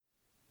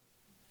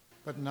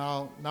But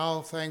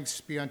now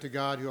thanks be unto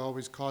God, who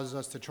always causes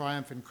us to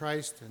triumph in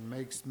Christ and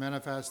makes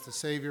manifest the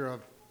Savior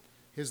of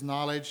his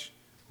knowledge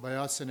by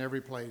us in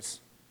every place.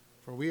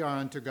 For we are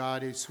unto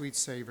God a sweet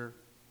savor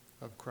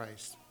of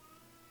Christ,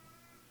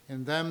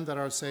 in them that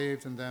are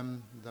saved and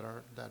them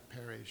that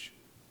perish.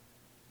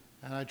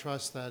 And I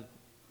trust that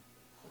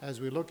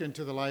as we look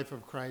into the life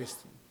of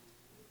Christ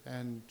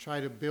and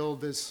try to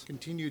build this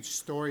continued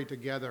story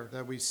together,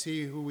 that we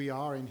see who we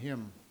are in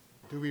him.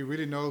 Do we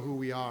really know who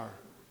we are?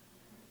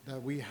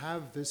 That we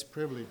have this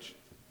privilege.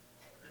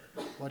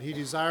 What he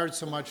desired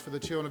so much for the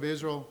children of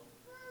Israel,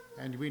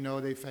 and we know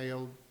they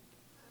failed.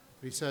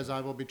 He says, I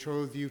will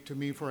betroth you to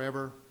me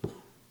forever.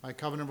 My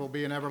covenant will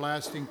be an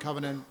everlasting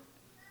covenant.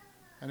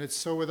 And it's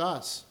so with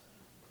us.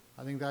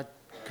 I think that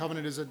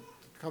covenant is a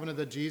covenant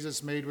that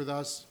Jesus made with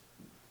us.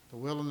 The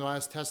will in the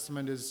last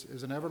testament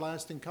is an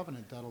everlasting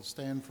covenant that'll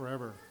stand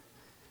forever.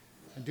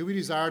 And do we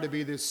desire to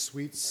be this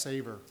sweet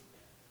savor?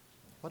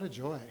 What a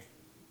joy.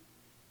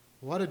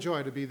 What a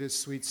joy to be this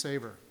sweet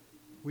savor.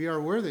 We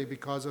are worthy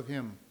because of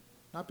him,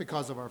 not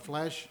because of our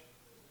flesh,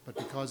 but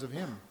because of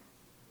him,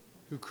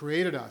 who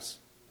created us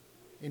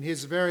in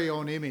his very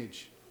own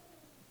image.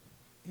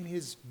 In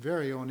his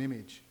very own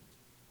image.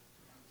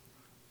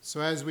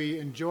 So as we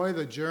enjoy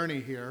the journey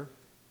here,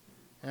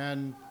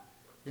 and,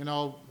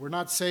 we're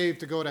not saved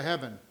to go to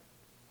heaven.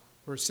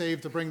 We're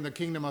saved to bring the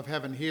kingdom of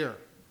heaven here.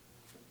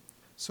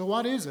 So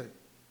what is it?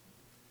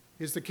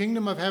 Is the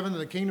kingdom of heaven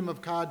and the kingdom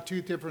of God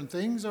two different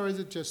things, or is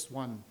it just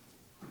one?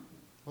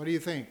 What do you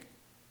think?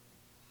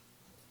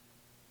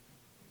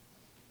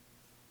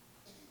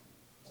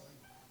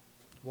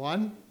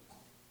 One?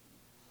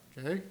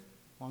 Okay.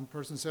 One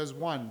person says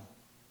one.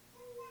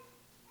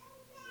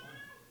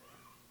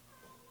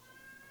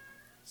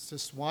 It's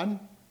just one?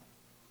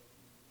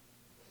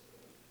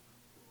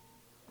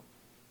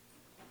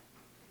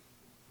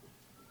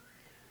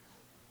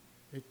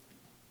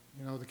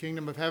 The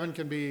kingdom of heaven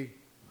can be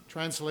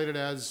translated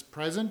as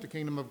present. The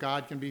kingdom of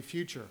God can be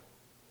future.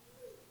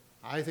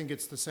 I think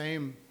it's the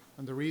same,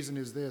 and the reason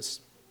is this.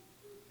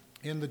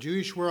 In the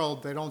Jewish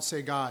world, they don't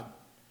say God.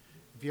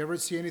 If you ever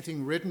see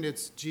anything written,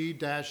 it's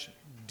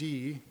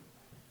G-D,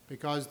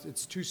 because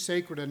it's too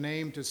sacred a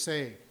name to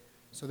say.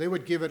 So they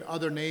would give it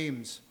other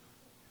names.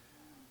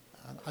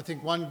 I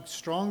think one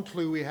strong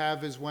clue we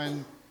have is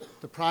when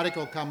the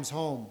prodigal comes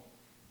home.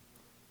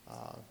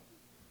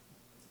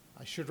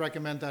 I should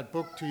recommend that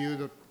book to you,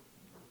 The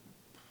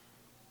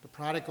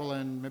Prodigal,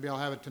 and maybe I'll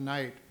have it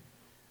tonight.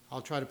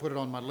 I'll try to put it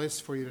on my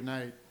list for you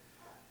tonight.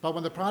 But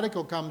when the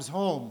prodigal comes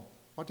home,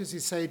 what does he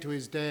say to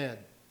his dad?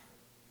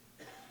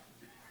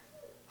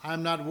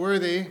 I'm not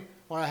worthy,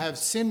 or I have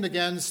sinned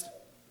against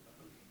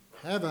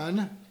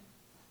heaven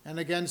and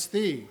against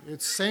thee.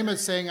 It's the same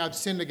as saying I've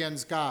sinned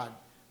against God.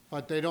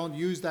 But they don't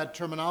use that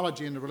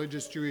terminology in the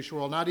religious Jewish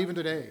world, not even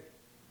today.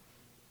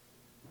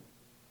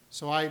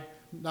 So I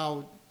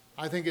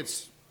think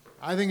it's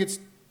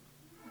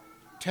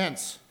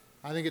tense.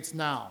 I think it's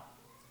now.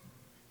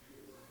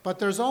 But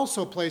there's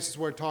also places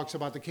where it talks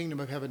about the kingdom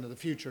of heaven in the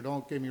future.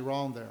 Don't get me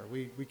wrong there.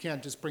 We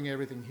can't just bring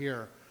everything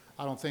here,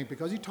 I don't think,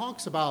 because he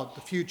talks about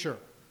the future.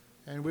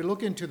 And we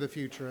look into the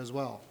future as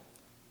well.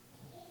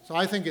 So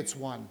I think it's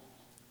one.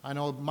 I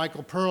know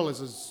Michael Pearl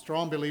is a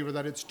strong believer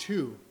that it's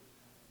two.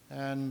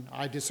 And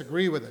I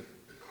disagree with it,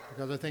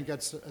 because I think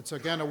it's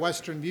again, a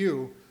Western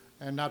view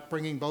and not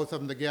bringing both of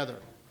them together.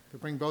 To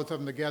bring both of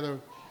them together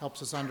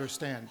helps us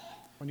understand.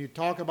 When you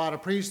talk about a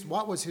priest,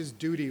 what was his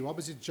duty? What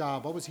was his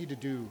job? What was he to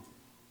do?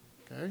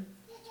 Okay?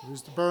 So he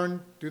was to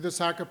burn, do the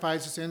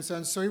sacrifices,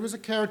 incense. So he was a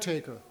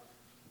caretaker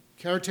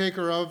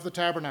of the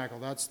tabernacle.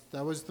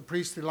 That was the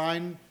priestly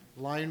line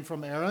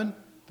from Aaron.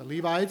 The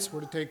Levites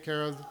were to take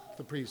care of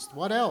the priest.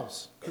 What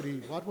else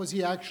what was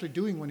he actually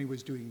doing when he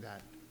was doing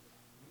that?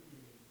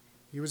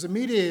 He was a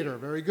mediator.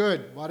 Very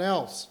good. What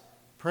else?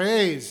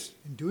 Praise.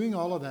 In doing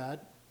all of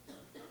that,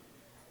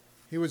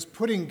 he was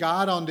putting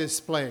God on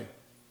display,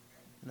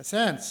 in a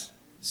sense.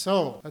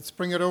 So, let's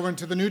bring it over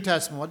into the New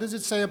Testament. What does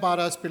it say about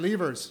us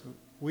believers?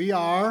 We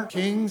are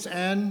kings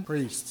and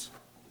priests.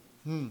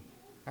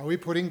 Are we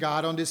putting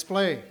God on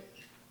display?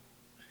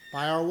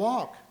 By our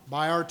walk,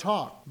 by our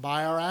talk,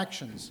 by our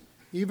actions.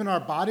 Even our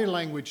body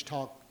language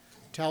talk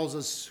tells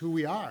us who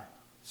we are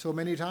so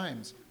many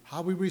times.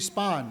 How we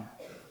respond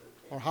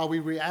or how we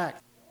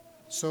react.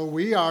 So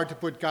we are to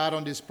put God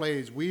on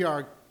display. We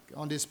are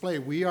on display.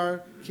 We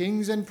are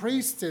kings and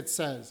priests, it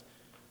says.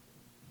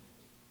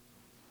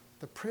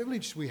 The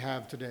privilege we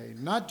have today,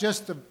 not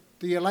just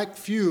the elect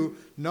few.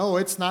 No,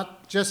 it's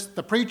not just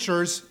the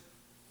preachers.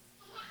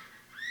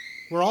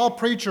 We're all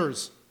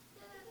preachers.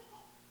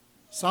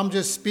 Some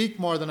just speak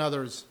more than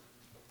others.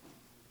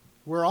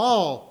 We're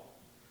all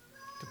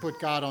to put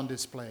God on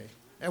display.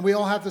 And we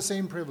all have the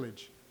same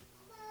privilege.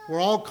 We're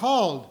all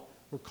called.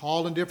 We're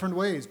called in different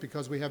ways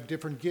because we have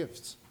different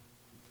gifts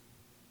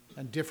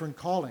and different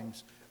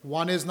callings.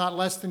 One is not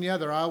less than the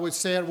other. I always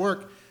say at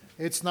work,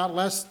 it's not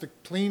less to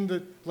clean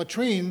the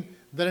latrine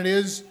than it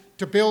is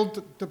to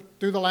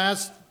do the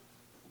last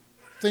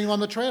thing on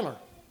the trailer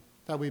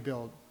that we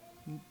build.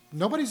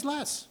 Nobody's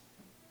less.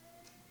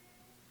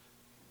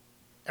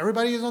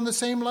 Everybody is on the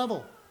same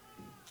level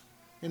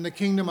in the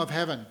kingdom of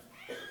heaven.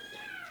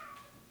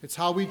 It's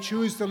how we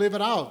choose to live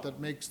it out that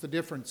makes the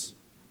difference.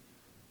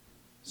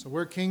 So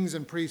we're kings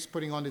and priests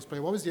putting on display.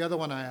 What was the other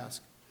one I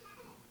asked?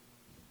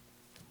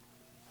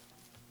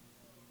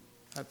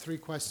 I had 3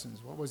 questions.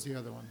 What was the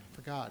other one? I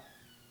forgot.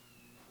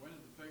 When did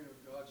the finger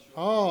of God show up?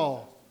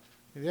 Oh,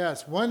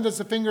 yes. When does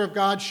the finger of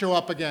God show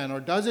up again? Or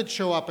does it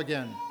show up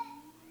again?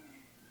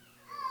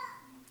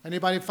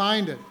 Anybody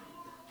find it?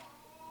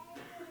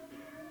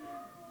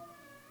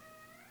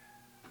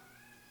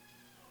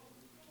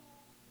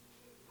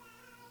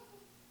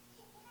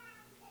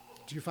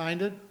 Did you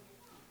find it?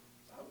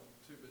 I was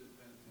too busy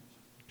paying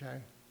attention.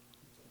 Okay.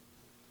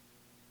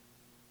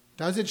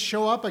 Does it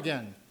show up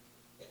again?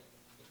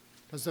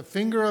 Does the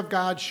finger of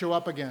God show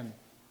up again?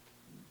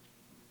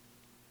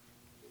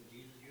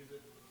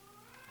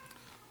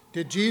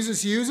 Did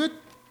Jesus use it?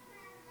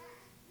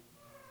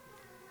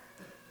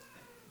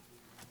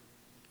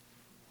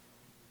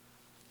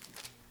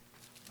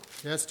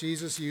 Yes,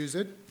 Jesus used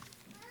it.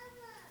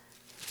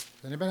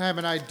 Does anybody have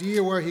an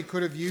idea where he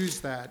could have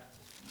used that?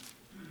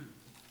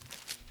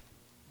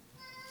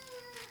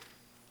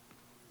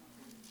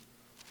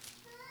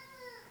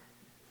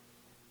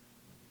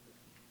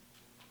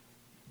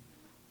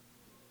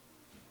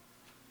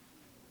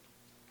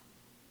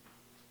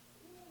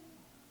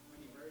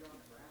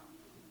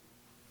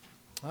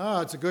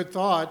 Ah, it's a good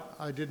thought.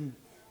 I didn't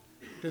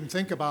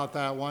think about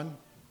that one.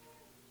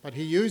 But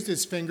he used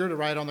his finger to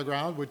write on the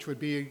ground, which would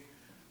be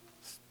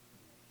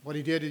what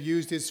he did. He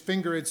used his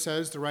finger, it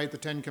says, to write the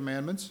 10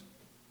 Commandments.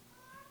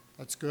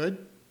 That's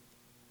good.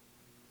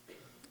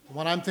 The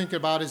one I'm thinking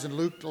about is in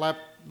Luke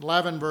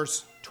 11,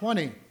 verse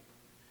 20.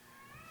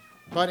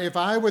 But if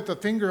I with the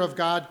finger of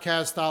God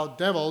cast out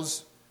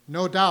devils,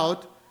 no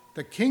doubt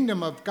the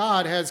kingdom of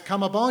God has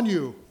come upon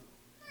you.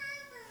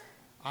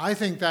 I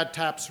think that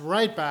taps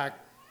right back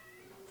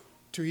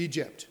to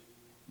Egypt,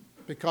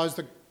 because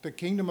the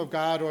kingdom of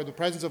God or the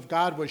presence of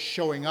God was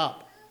showing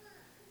up.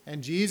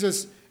 And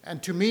Jesus,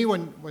 and to me,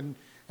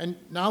 and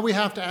now we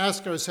have to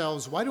ask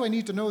ourselves, why do I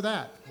need to know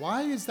that?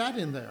 Why is that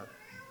in there?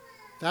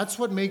 That's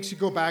what makes you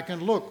go back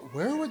and look.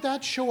 Where would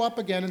that show up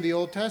again in the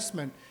Old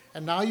Testament?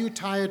 And now you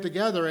tie it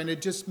together, and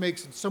it just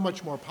makes it so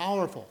much more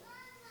powerful,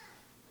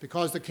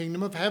 because the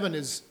kingdom of heaven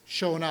is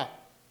shown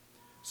up.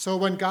 So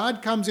when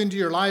God comes into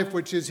your life,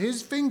 which is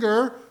his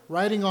finger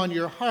writing on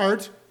your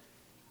heart,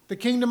 the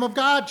kingdom of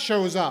God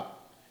shows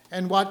up.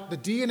 And what the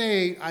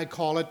DNA, I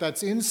call it,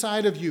 that's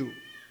inside of you,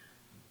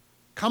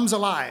 comes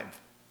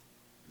alive.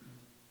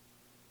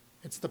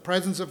 It's the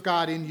presence of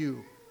God in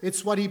you.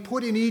 It's what he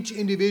put in each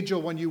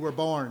individual when you were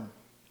born.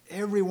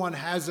 Everyone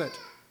has it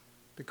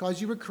because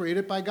you were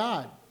created by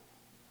God.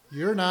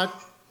 You're not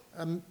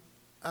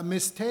a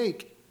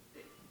mistake.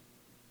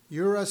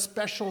 You're a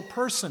special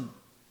person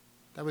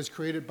that was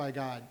created by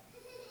God.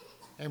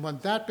 And when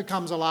that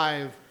becomes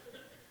alive,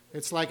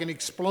 it's like an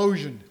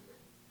explosion.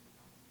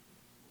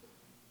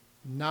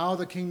 Now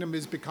the kingdom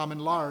is become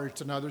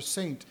enlarged. Another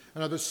saint,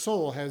 another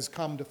soul has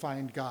come to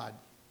find God.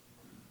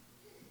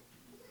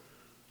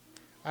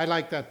 I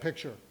like that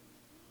picture.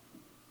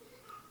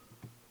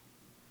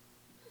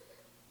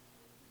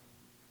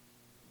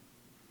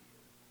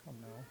 Come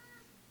now.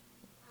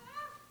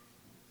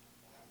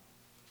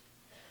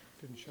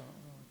 Didn't show.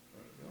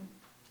 There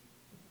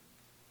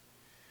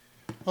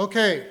we go.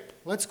 Okay,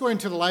 let's go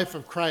into the life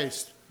of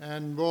Christ,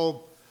 and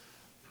we'll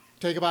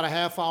take about a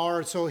half hour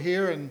or so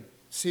here and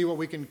see what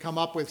we can come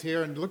up with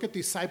here and look at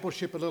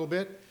discipleship a little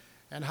bit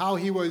and how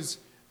he was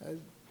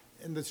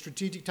in the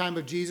strategic time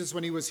of Jesus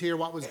when he was here,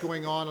 what was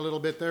going on a little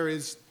bit. There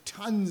is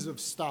tons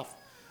of stuff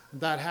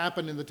that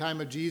happened in the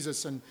time of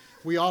Jesus, and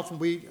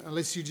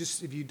unless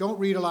if you don't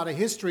read a lot of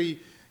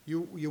history,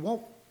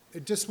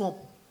 it just won't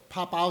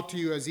pop out to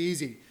you as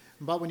easy.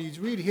 But when you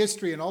read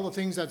history and all the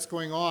things that's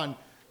going on,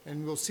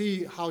 and we'll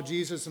see how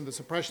Jesus and the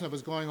suppression that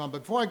was going on.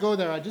 But before I go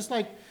there, I'd just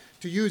like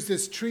to use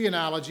this tree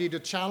analogy to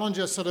challenge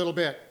us a little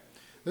bit.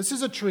 This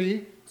is a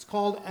tree. It's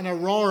called an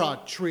aurora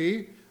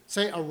tree.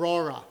 Say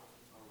aurora.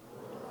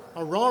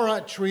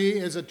 Aurora tree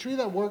is a tree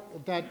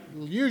that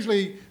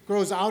usually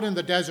grows out in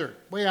the desert,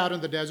 way out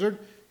in the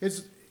desert.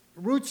 Its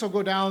roots will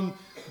go down,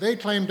 they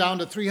claim, down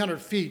to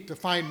 300 feet to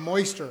find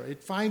moisture.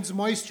 It finds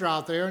moisture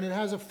out there, and it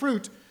has a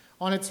fruit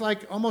on it's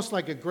almost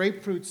like a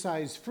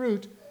grapefruit-sized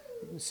fruit.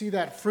 You can see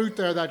that fruit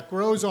there that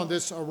grows on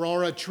this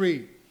aurora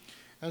tree.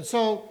 And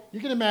so you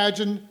can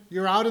imagine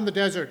you're out in the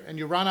desert and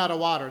you run out of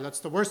water. That's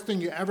the worst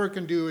thing you ever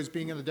can do, is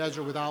being in the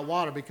desert without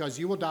water, because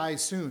you will die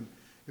soon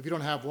if you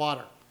don't have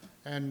water.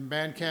 And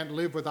man can't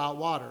live without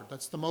water.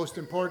 That's the most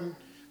important.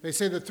 They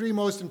say the 3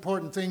 most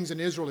important things in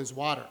Israel is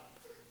water.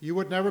 You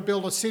would never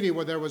build a city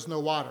where there was no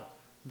water.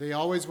 They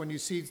always, when you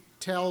see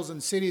tells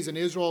and cities in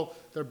Israel,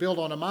 they're built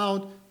on a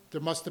mount,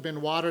 there must have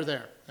been water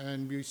there.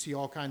 And you see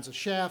all kinds of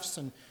shafts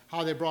and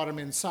how they brought them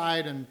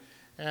inside.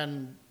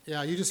 And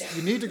yeah,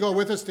 you need to go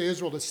with us to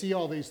Israel to see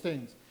all these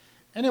things.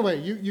 Anyway,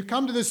 you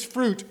come to this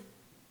fruit,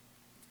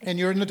 and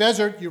you're in the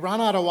desert, you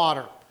run out of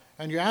water.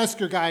 And you ask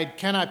your guide,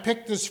 can I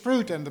pick this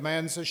fruit? And the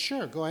man says,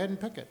 sure, go ahead and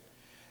pick it.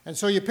 And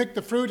so you pick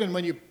the fruit, and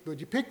when you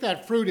pick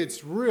that fruit,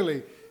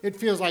 it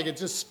feels like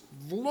it's just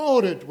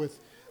loaded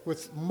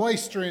with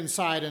moisture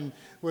inside, and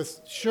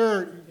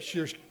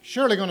you're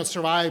surely going to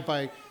survive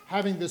by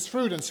having this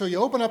fruit. And so you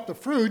open up the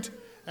fruit,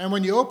 and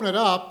when you open it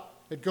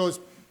up, it goes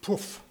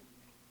poof,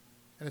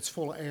 and it's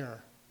full of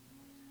air.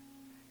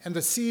 And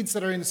the seeds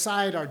that are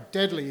inside are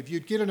deadly. If you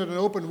get it in an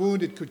open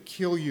wound, it could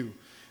kill you.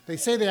 They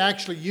say they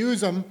actually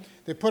use them.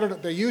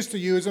 They used to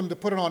use them to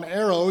put it on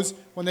arrows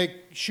when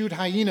they shoot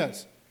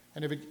hyenas.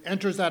 And if it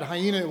enters that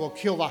hyena, it will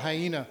kill the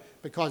hyena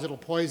because it'll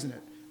poison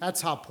it.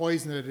 That's how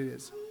poisonous it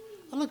is.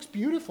 It looks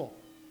beautiful.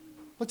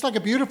 Looks like a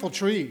beautiful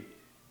tree.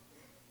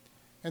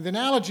 And the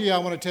analogy I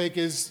want to take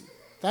is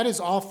that is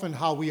often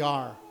how we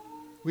are.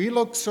 We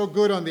look so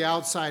good on the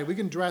outside. We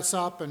can dress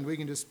up and we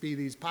can just be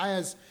these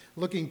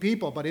pious-looking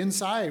people, but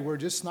inside we're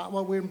just not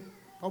what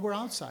we're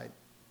outside.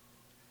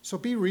 So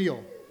be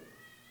real.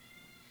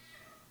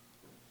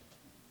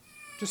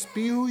 Just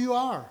be who you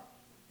are.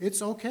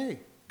 It's okay.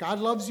 God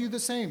loves you the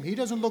same. He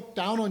doesn't look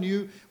down on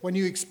you when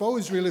you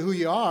expose really who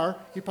you are.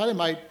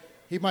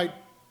 He might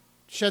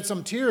shed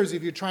some tears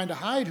if you're trying to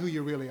hide who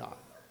you really are.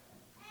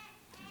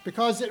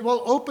 Because it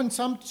will open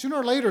sooner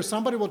or later,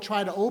 somebody will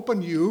try to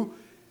open you,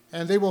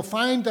 and they will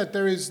find that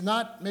there is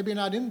maybe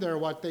not in there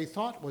what they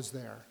thought was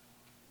there.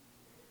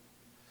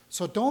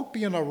 So don't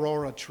be an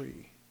aurora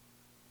tree.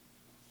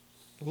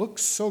 It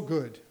looks so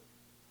good,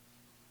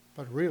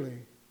 but really,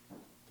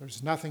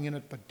 there's nothing in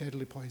it but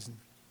deadly poison.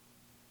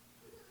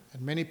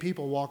 And many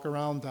people walk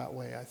around that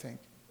way, I think.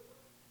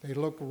 They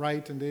look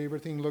right and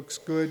everything looks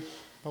good,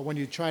 but when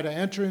you try to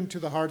enter into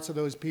the hearts of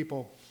those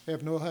people, they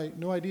have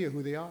no idea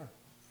who they are.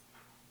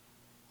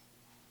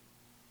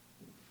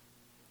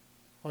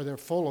 Or they're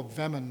full of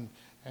venom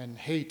and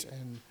hate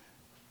and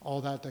all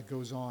that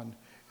goes on.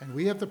 And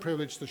we have the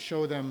privilege to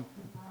show them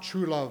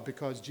true love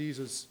because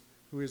Jesus,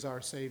 who is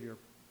our Savior.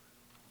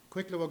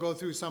 Quickly, we'll go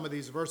through some of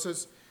these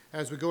verses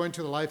as we go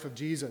into the life of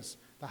Jesus.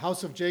 The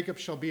house of Jacob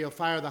shall be a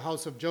fire, the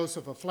house of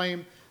Joseph a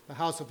flame, the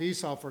house of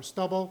Esau for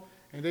stubble,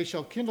 and they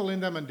shall kindle in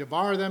them and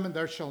devour them, and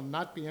there shall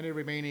not be any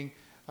remaining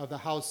of the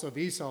house of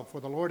Esau, for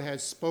the Lord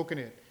has spoken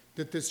it.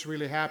 Did this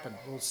really happen?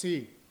 We'll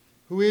see.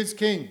 Who is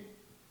king?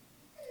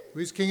 Who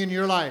is king in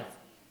your life?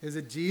 Is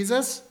it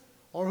Jesus,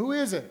 or who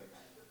is it?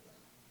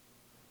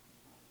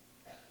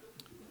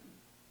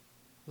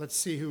 Let's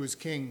see who was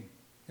king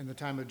in the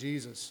time of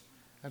Jesus,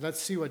 and let's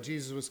see what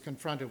Jesus was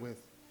confronted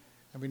with.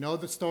 And we know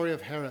the story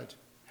of Herod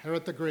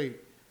the Great.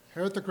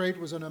 Herod the Great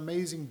was an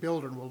amazing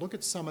builder, and we'll look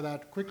at some of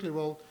that quickly.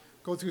 We'll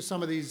go through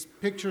some of these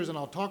pictures, and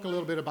I'll talk a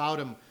little bit about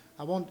him.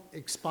 I won't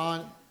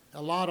expand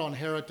a lot on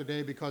Herod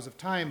today because of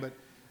time, but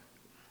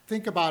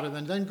think about it,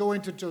 and then go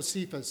into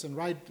Josephus and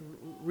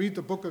read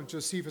the book of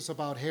Josephus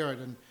about Herod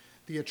and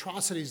the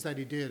atrocities that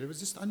he did. It was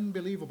just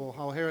unbelievable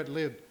how Herod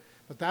lived.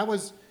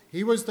 But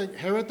he was the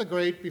Herod the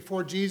Great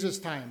before Jesus'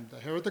 time. The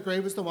Herod the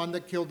Great was the one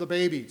that killed the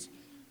babies.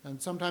 And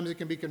sometimes it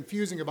can be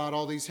confusing about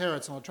all these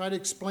Herods. And I'll try to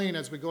explain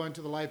as we go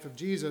into the life of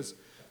Jesus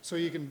so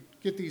you can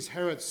get these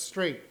Herods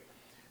straight.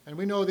 And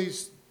we know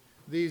these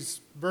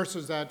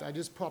verses that I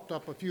just popped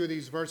up a few of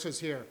these verses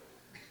here,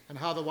 and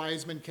how the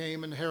wise men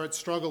came and Herod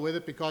struggled with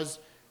it because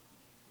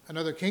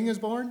another king is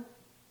born.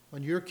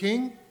 When you're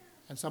king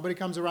and somebody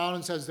comes around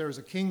and says there's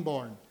a king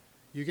born,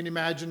 you can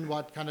imagine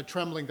what kind of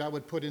trembling that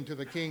would put into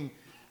the king,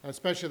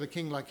 especially the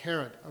king like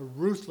Herod, a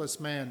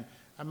ruthless man,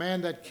 a man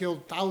that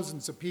killed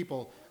thousands of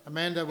people, a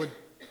man that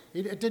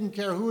it didn't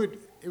care who it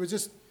was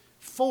just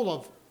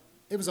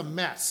it was a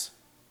mess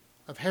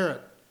of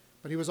Herod.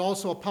 But he was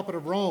also a puppet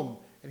of Rome,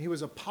 and he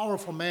was a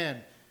powerful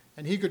man,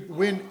 and he could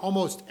win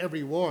almost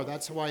every war.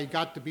 That's why he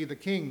got to be the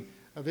king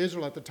of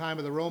Israel at the time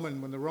of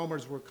when the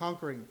Romans were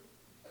conquering.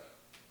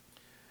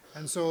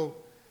 And so,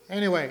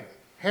 anyway,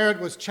 Herod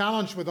was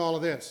challenged with all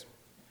of this.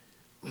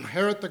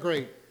 Herod the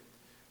Great.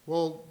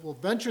 We'll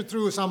venture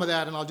through some of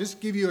that, and I'll just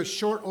give you a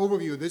short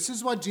overview. This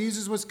is what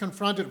Jesus was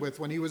confronted with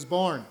when he was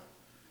born.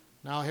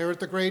 Now, Herod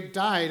the Great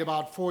died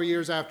about 4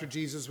 years after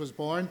Jesus was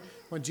born,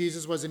 when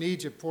Jesus was in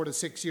Egypt. 4 to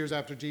 6 years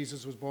after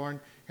Jesus was born,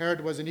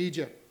 Herod was in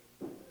Egypt.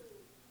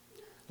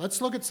 Let's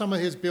look at some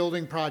of his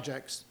building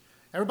projects.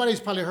 Everybody's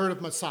probably heard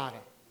of Masada.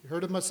 You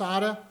heard of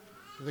Masada?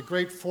 The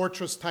great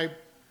fortress-type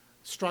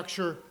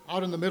structure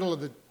out in the middle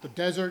of the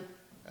desert.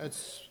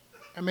 It's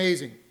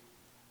amazing.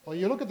 Well,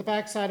 you look at the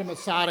backside of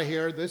Masada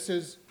here. This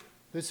is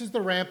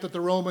the ramp that the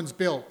Romans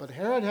built. But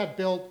Herod had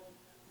built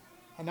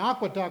an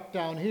aqueduct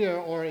down here,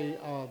 or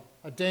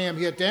a dam.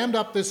 He had dammed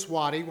up this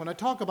wadi. When I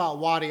talk about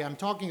wadi, I'm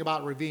talking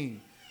about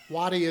ravine.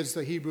 Wadi is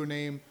the Hebrew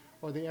name,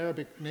 or the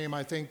Arabic name,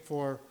 I think,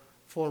 for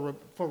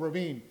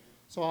ravine.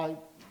 So I'm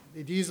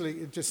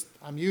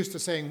used to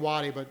saying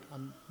wadi, but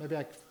maybe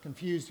I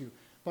confused you.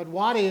 But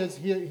wadi is,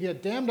 he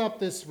had dammed up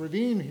this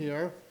ravine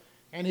here,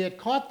 and he had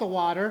caught the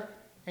water,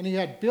 and he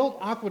had built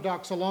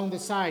aqueducts along the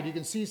side. You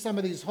can see some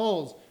of these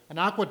holes. An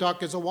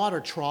aqueduct is a water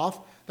trough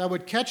that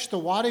would catch the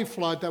wadi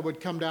flood that would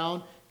come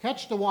down,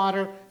 catch the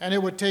water, and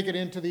it would take it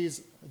into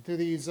these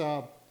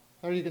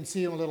there you can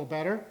see them a little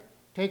better,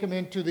 take them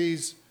into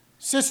these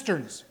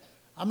cisterns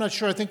I'm not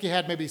sure, I think he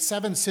had maybe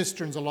 7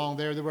 cisterns along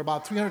there. There were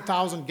about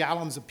 300,000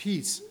 gallons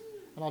apiece.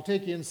 And I'll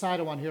take you inside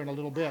of one here in a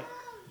little bit.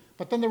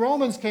 But then the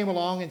Romans came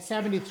along in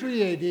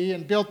 73 AD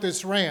and built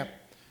this ramp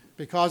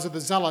because of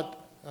the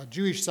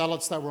Jewish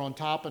zealots that were on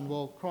top, and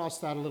we'll cross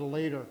that a little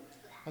later.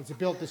 As they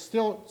built this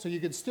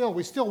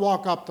we still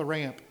walk up the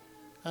ramp.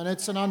 And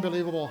it's an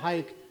unbelievable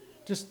hike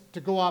just to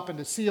go up and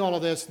to see all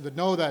of this and to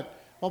know that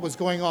what was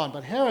going on.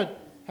 But Herod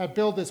had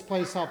built this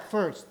place up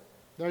first.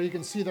 There you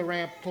can see the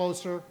ramp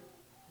closer.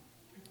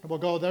 And we'll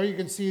go there. You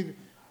can see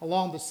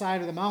along the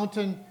side of the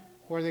mountain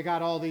where they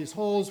got all these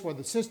holes where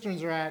the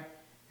cisterns are at.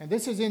 And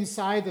this is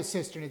inside the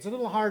cistern. It's a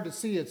little hard to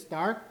see. It's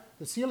dark.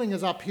 The ceiling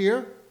is up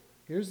here.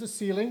 Here's the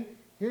ceiling.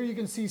 Here you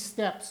can see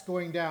steps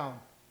going down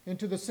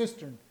into the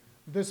cistern.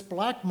 This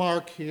black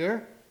mark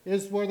here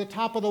is where the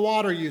top of the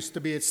water used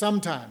to be at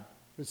some time.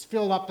 It's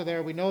filled up to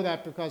there. We know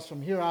that because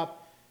from here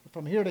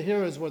to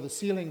here is where the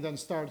ceiling then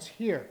starts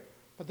here.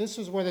 But this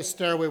is where the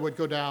stairway would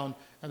go down,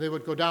 and they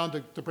would go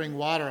down to bring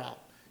water out.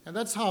 And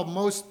that's how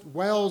most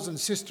wells and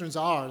cisterns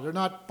are. They're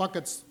not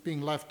buckets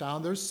being left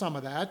down. There's some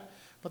of that.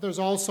 But there's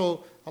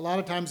also, a lot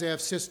of times they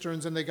have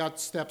cisterns and they got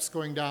steps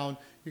going down.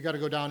 You got to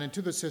go down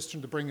into the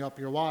cistern to bring up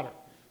your water.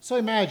 So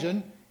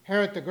imagine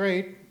Herod the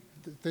Great,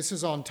 this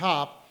is on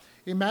top.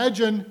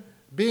 Imagine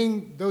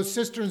being those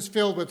cisterns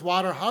filled with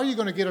water. How are you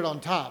going to get it on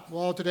top?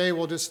 Well, today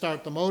we'll just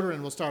start the motor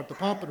and we'll start the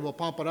pump and we'll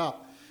pump it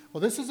up. Well,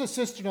 this is a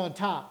cistern on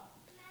top.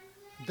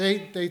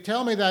 They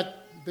tell me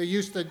that they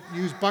used to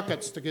use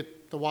buckets to get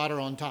the water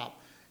on top.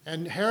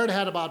 And Herod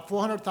had about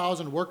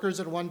 400,000 workers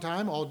at one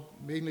time, all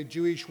mainly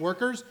Jewish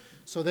workers.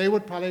 So they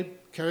would probably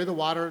carry the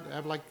water,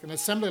 have like an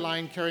assembly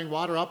line carrying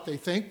water up, they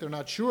think. They're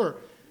not sure.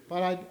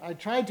 But I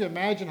tried to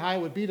imagine how it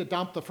would be to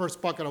dump the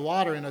first bucket of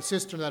water in a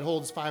cistern that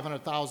holds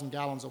 500,000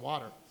 gallons of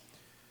water.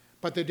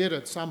 But they did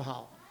it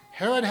somehow.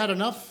 Herod had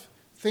enough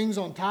things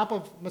on top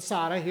of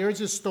Masada. Here's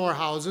his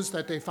storehouses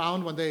that they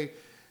found when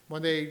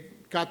they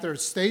got their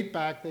state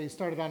back. They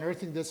started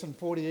unearthing this in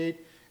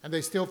 48, and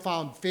they still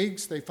found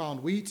figs. They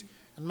found wheat.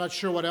 I'm not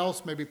sure what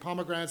else, maybe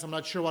pomegranates. I'm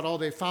not sure what all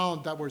they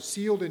found that were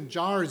sealed in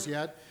jars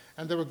yet,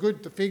 and they were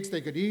good. The figs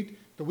they could eat.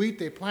 The wheat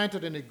they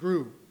planted and it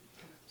grew.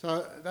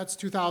 So that's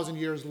 2,000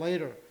 years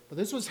later. But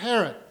this was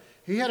Herod.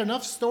 He had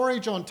enough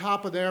storage on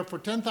top of there for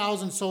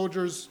 10,000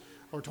 soldiers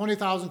or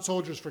 20,000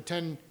 soldiers for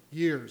 10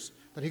 years,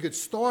 that he could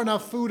store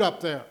enough food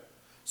up there.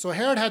 So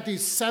Herod had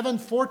these 7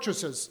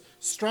 fortresses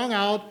strung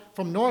out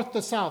from north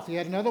to south. He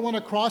had another one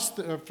across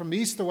from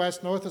east to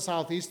west, north to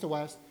south, east to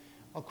west.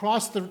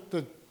 Across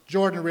the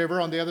Jordan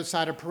River on the other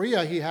side of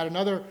Perea, he had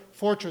another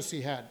fortress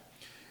he had.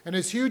 And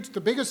it's huge,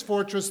 the biggest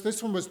fortress,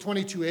 this one was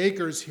 22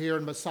 acres here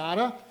in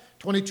Masada,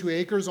 22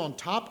 acres on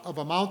top of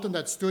a mountain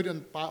that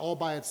stood all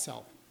by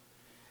itself.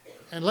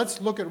 And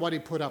let's look at what he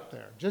put up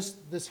there.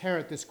 Just this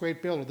Herod, this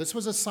great builder. This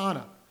was a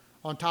sauna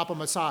on top of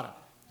Masada.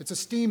 It's a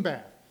steam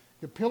bath.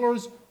 The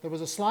pillars, there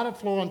was a slotted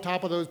floor on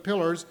top of those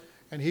pillars,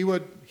 and he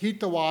would heat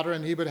the water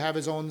and he would have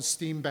his own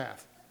steam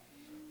bath.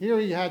 Here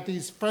he had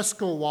these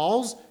fresco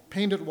walls,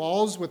 painted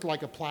walls with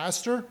like a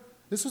plaster.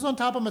 This was on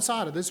top of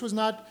Masada. This was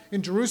not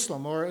in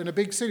Jerusalem or in a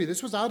big city.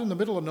 This was out in the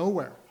middle of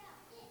nowhere.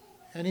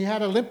 And he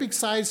had an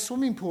Olympic-sized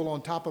swimming pool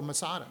on top of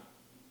Masada.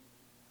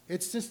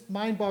 It's just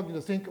mind-boggling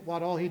to think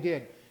about all he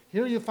did.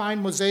 Here you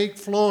find mosaic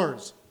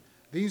floors.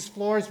 These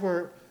floors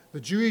were the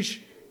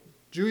Jewish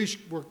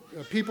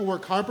people were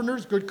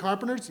carpenters, good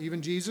carpenters.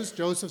 Even Jesus,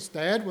 Joseph's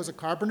dad, was a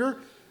carpenter.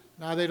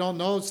 Now they don't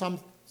know.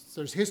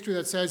 There's history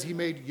that says he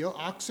made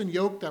oxen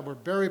yoke that were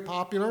very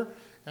popular,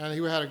 and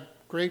he had a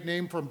great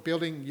name for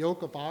building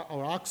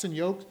oxen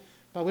yokes.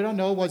 But we don't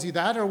know, was he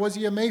that or was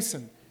he a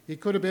mason? He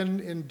could have been,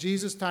 in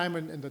Jesus' time,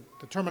 and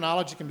the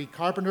terminology can be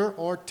carpenter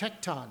or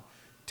tekton.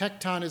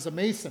 Tekton is a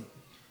mason.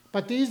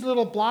 But these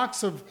little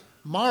blocks of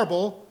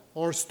marble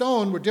or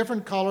stone were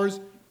different colors,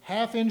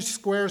 half-inch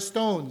square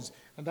stones,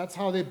 and that's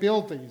how they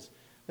build these.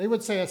 They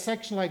would say a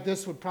section like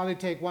this would probably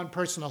take one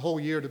person a whole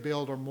year to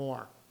build or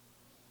more.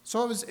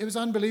 So it was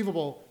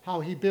unbelievable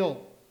how he built.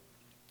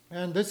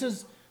 And this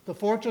is the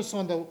fortress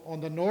on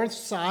the north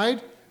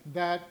side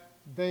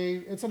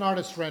it's an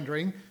artist's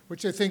rendering,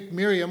 which they think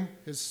Miriam,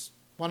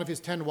 one of his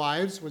 10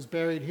 wives, was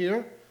buried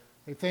here.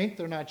 They think,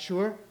 they're not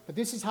sure. But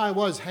this is how it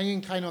was,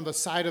 hanging kind of on the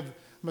side of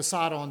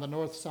Masada on the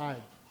north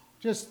side.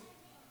 Just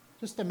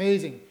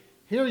amazing.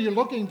 Here you're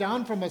looking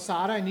down from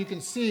Masada, and you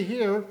can see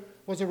here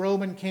was a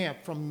Roman camp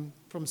from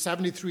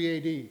 73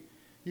 AD.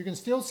 You can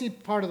still see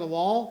part of the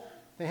wall.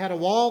 They had a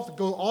wall to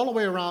go all the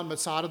way around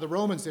Masada. The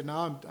Romans did.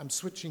 Now I'm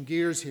switching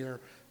gears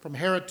here from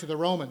Herod to the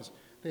Romans.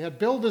 They had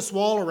built this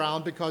wall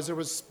around because there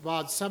was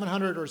about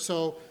 700 or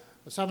so,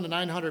 700 to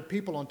 900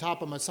 people on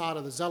top of Masada,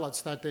 the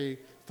zealots, that they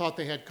thought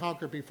they had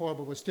conquered before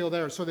but was still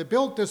there. So they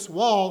built this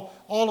wall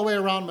all the way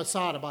around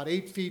Masada, about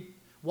 8 feet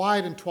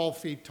wide and 12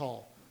 feet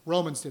tall.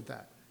 Romans did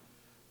that.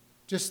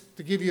 Just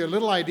to give you a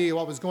little idea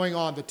what was going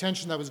on, the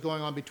tension that was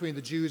going on between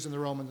the Jews and the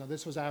Romans. Now,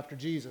 this was after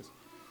Jesus.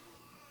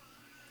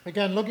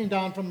 Again, looking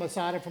down from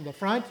Masada from the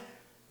front,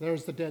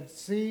 there's the Dead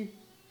Sea.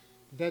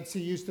 The Dead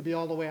Sea used to be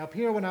all the way up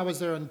here. When I was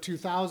there in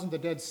 2000, the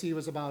Dead Sea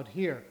was about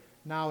here.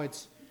 Now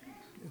it's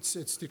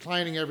it's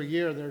declining every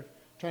year. They're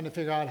trying to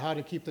figure out how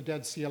to keep the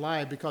Dead Sea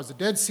alive because the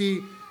Dead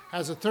Sea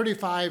has a 33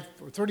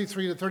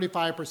 to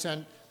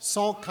 35%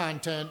 salt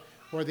content,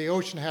 where the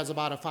ocean has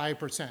about a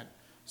 5%.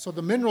 So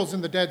the minerals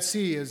in the Dead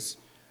Sea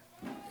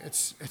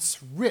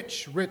it's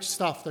rich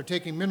stuff. They're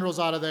taking minerals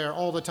out of there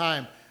all the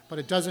time, but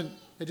it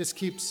just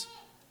keeps.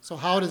 So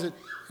how does it?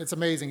 It's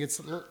amazing. It's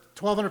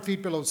 1,200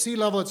 feet below sea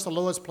level. It's the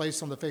lowest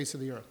place on the face of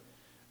the earth.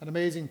 An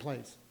amazing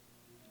place.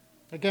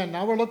 Again,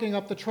 now we're looking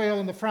up the trail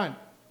in the front.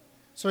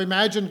 So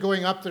imagine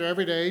going up there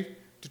every day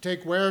to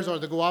take wares or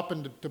to go up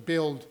and to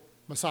build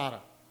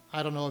Masada.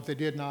 I don't know if they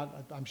did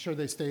not. I'm sure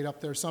they stayed up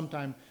there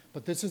sometime.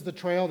 But this is the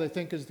trail they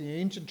think is the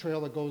ancient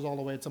trail that goes all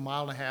the way. It's 1.5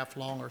 miles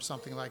long or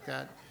something like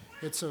that.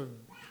 It's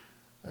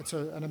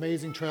an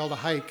amazing trail to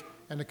hike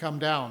and to come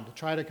down, to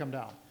try to come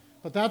down.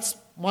 But that's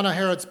one of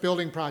Herod's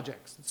building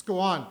projects. Let's go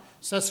on.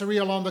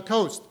 Caesarea along the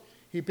coast.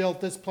 He built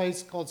this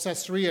place called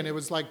Caesarea, and it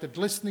was like the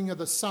glistening of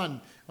the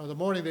sun. Or the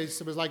morning,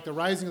 it was like the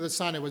rising of the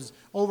sun. It was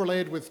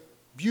overlaid with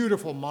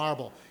beautiful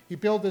marble. He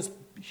built this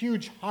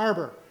huge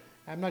harbor.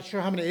 I'm not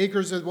sure how many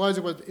acres it was.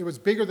 It was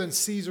bigger than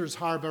Caesar's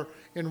harbor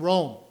in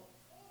Rome.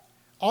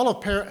 All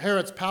of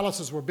Herod's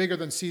palaces were bigger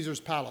than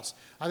Caesar's palace.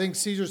 I think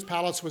Caesar's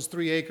palace was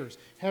 3 acres.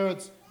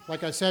 Herod's,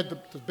 like I said,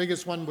 the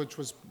biggest one, which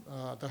was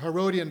the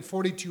Herodian,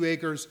 42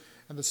 acres,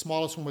 and the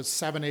smallest one was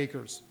 7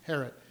 acres,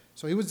 Herod.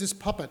 So he was this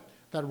puppet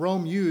that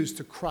Rome used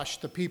to crush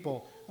the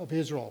people of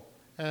Israel.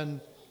 And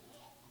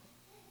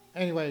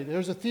anyway,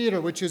 there's a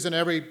theater, which is in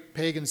every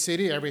pagan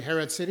city. Every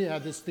Herod city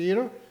had this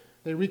theater.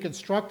 They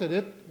reconstructed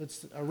it.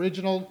 It's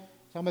original.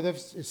 Some of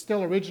this is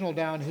still original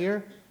down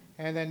here.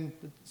 And then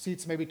it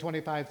seats maybe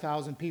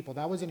 25,000 people.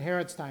 That was in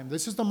Herod's time.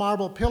 This is the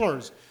marble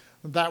pillars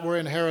that were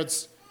in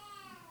Herod's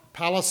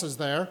palaces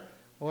there,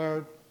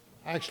 where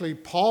actually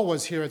Paul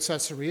was here at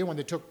Caesarea. When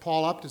they took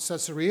Paul up to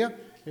Caesarea,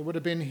 it would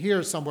have been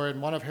here somewhere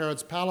in one of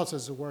Herod's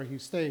palaces where he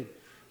stayed.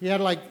 He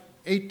had like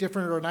 8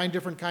 different or 9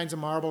 different kinds of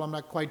marble, I'm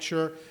not quite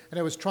sure, and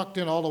it was trucked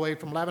in all the way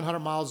from 1,100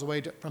 miles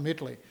away from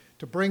Italy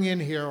to bring in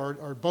here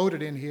or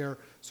boated in here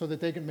so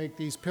that they can make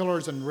these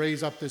pillars and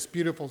raise up this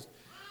beautiful,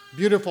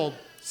 beautiful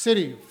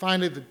city.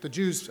 Finally, the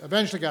Jews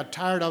eventually got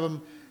tired of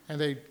them, and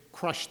they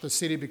crushed the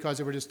city because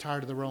they were just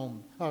tired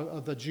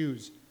of the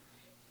Jews.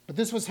 But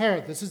this was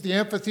Herod. This is the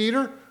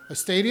amphitheater, a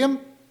stadium.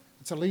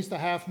 It's at least a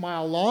half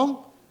mile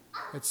long.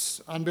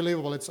 It's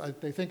unbelievable.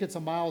 They think it's a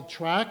mile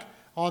track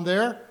on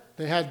there.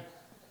 They had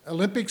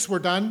Olympics were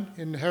done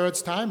in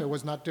Herod's time. It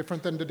was not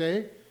different than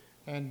today.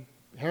 And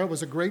Herod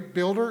was a great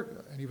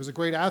builder, and he was a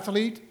great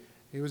athlete.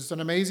 He was an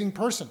amazing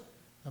person,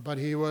 but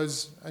he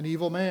was an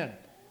evil man.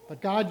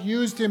 But God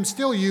used him,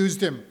 still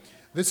used him.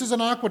 This is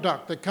an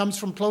aqueduct that comes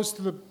from close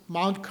to the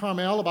Mount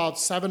Carmel, about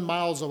 7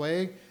 miles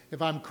away,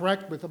 if I'm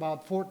correct, with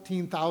about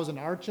 14,000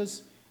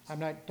 arches.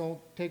 Don't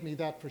take me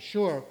that for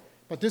sure.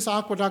 But this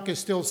aqueduct is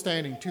still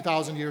standing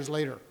 2,000 years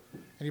later.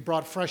 And he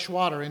brought fresh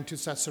water into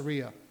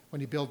Caesarea when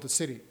he built the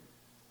city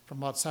from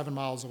about 7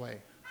 miles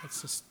away.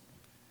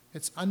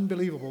 It's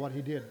unbelievable what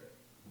he did.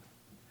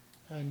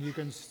 And you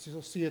can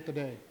still see it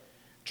today.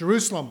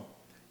 Jerusalem.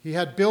 He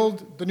had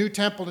built the new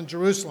temple in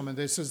Jerusalem, and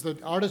this is the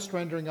artist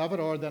rendering of it,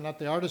 or not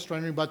the artist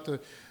rendering, but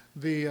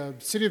the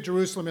city of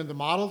Jerusalem in the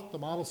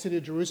model city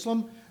of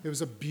Jerusalem. It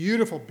was a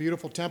beautiful,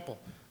 beautiful temple.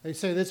 They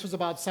say this was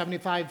about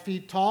 75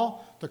 feet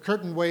tall. The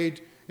curtain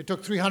it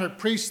took 300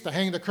 priests to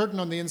hang the curtain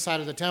on the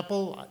inside of the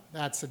temple.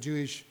 That's a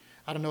Jewish,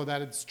 I don't know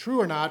that it's true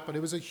or not, but it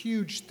was a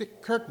huge,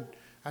 thick curtain.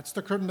 That's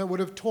the curtain that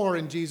would have tore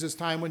in Jesus'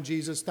 time when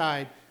Jesus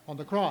died on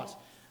the cross.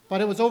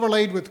 But it was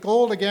overlaid with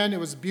gold again. It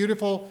was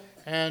beautiful.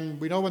 And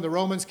we know when the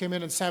Romans came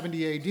in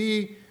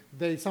 70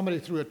 AD, somebody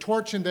threw a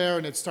torch in there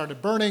and it started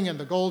burning and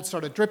the gold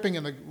started dripping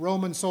and the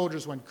Roman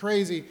soldiers went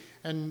crazy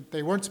and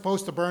they weren't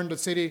supposed to burn the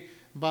city,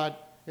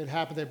 but it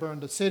happened they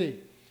burned the city.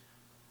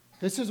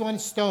 This is one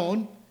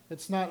stone.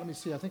 It's not, let me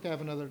see, I think I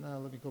have another, no,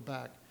 let me go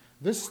back.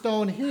 This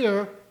stone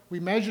here, we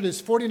measured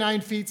is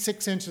 49 feet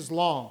 6 inches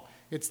long.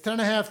 It's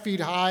 10.5 feet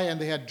high, and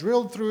they had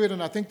drilled through it,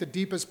 and I think the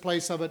deepest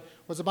place of it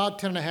was about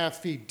 10.5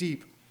 feet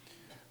deep.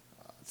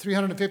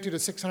 350 to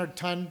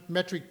 600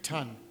 metric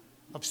ton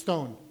of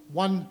stone,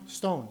 one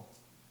stone.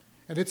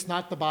 And it's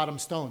not the bottom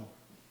stone.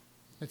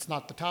 It's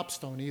not the top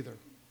stone either.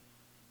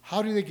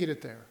 How did they get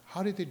it there?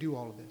 How did they do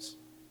all of this?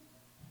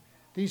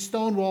 These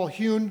stone were all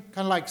hewn,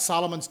 kind of like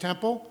Solomon's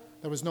temple.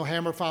 There was no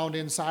hammer found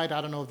inside.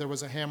 I don't know if there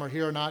was a hammer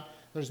here or not.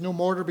 There's no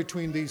mortar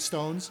between these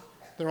stones.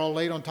 They're all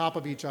laid on top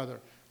of each other.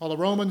 Well, the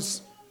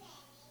Romans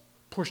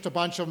pushed a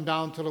bunch of them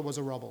down till it was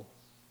a rubble.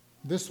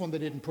 This one they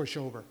didn't push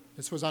over.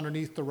 This was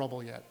underneath the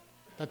rubble yet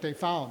that they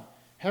found.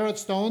 Herod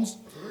stones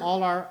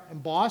all are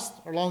embossed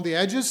along the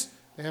edges.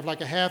 They have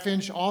like a 1/2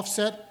 inch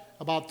offset,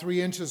 about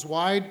 3 inches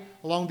wide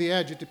along the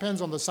edge. It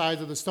depends on the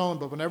size of the stone,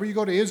 but whenever you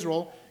go to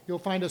Israel, you'll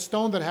find a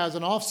stone that has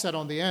an offset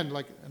on the end,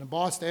 like an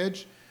embossed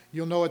edge.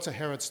 You'll know it's a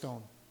Herod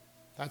stone.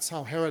 That's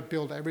how Herod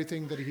built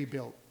everything that he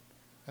built,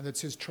 and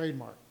it's his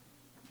trademark.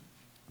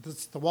 This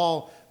is the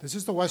wall. This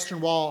is the western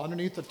wall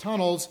underneath the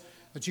tunnels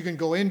that you can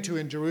go into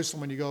in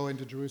Jerusalem when you go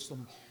into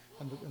Jerusalem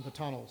and the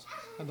tunnels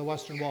and the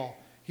western wall.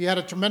 He had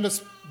a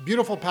tremendous,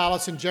 beautiful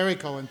palace in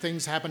Jericho, and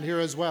things happened here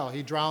as well.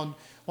 He drowned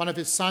one of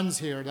his sons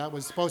here that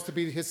was supposed to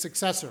be his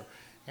successor.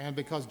 And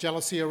because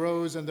jealousy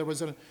arose and there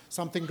was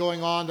something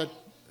going on, that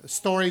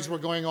stories were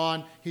going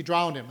on, he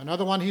drowned him.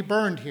 Another one he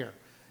burned here.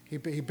 He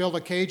built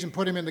a cage and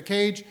put him in the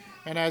cage,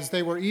 and as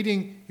they were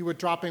eating, he would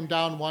drop him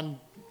down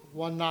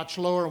one notch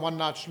lower, one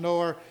notch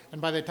lower,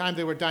 and by the time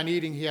they were done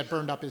eating, he had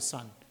burned up his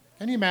son.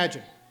 Can you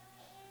imagine?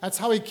 That's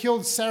how he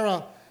killed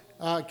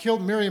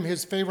killed Miriam,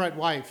 his favorite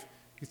wife.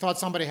 He thought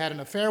somebody had an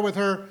affair with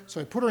her, so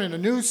he put her in a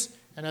noose,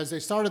 and as they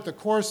started the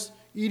course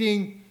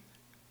eating,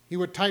 he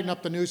would tighten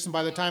up the noose, and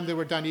by the time they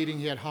were done eating,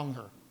 he had hung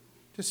her.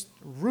 Just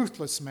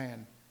ruthless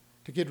man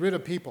to get rid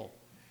of people.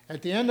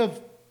 At the end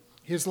of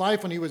his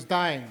life, when he was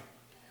dying,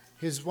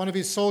 one of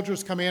his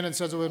soldiers come in and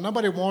says, well, if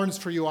nobody mourns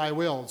for you, I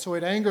will. So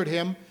it angered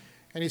him,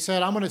 and he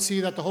said, I'm going to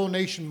see that the whole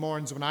nation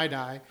mourns when I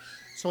die.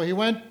 So he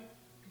went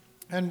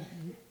and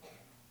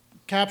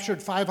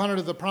captured 500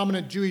 of the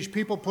prominent Jewish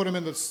people, put them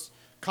in the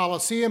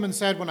Colosseum, and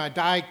said, when I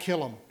die, kill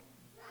them.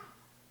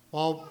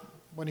 Well,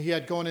 when he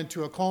had gone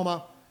into a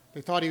coma,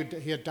 they thought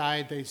he had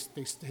died.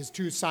 His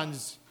two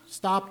sons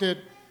stopped it,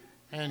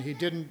 and they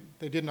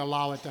didn't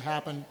allow it to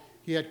happen.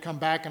 He had come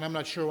back, and I'm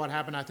not sure what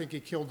happened. I think he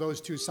killed those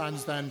two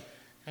sons then,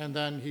 and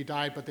then he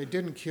died, but they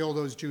didn't kill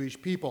those Jewish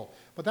people.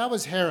 But that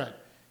was Herod.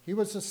 He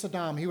was a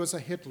Saddam. He was a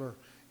Hitler.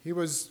 He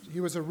was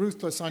a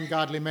ruthless,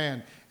 ungodly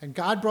man. And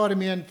God brought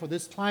him in for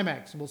this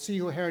climax, and we'll see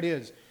who Herod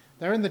is.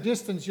 There in the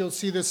distance, you'll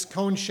see this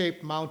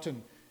cone-shaped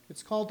mountain.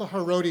 It's called the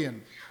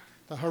Herodium.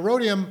 The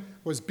Herodium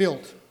was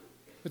built.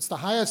 It's the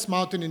highest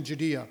mountain in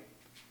Judea,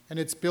 and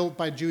it's built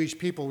by Jewish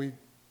people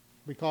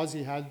because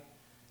he had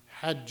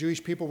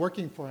Jewish people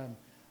working for him.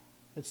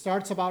 It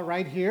starts about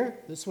right here.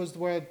 This was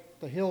where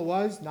the hill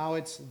was. Now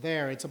it's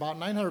there. It's about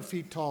 900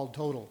 feet tall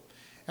total.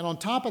 And on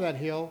top of that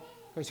hill,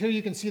 because here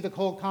you can see the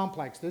whole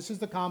complex. This is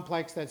the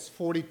complex that's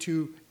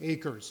 42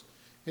 acres.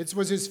 It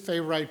was his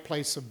favorite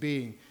place of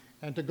being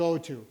and to go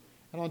to.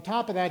 And on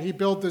top of that, he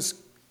built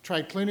this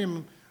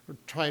triclinium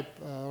type,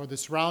 or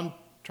this round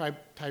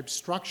type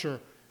structure,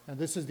 and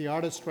this is the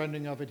artist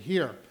rendering of it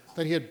here,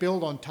 that he had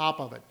built on top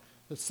of it.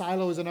 The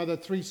silo is another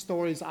 3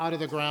 stories out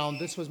of the ground.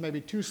 This was maybe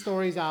 2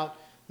 stories out.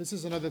 This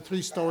is another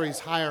 3 stories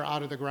higher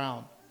out of the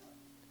ground.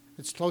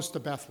 It's close to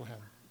Bethlehem.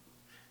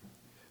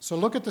 So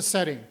look at the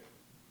setting.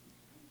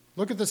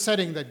 Look at the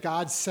setting that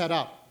God set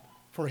up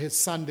for his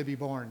son to be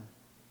born.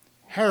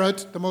 Herod,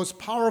 the most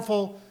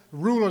powerful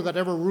ruler that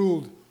ever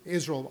ruled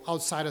Israel,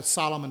 outside of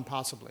Solomon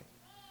possibly.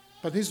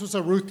 But this was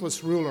a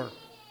ruthless ruler.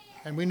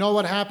 And we know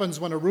what happens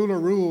when a ruler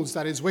rules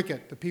that is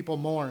wicked. The people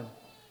mourn.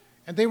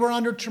 And they were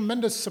under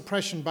tremendous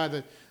suppression by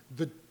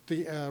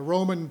the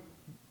Roman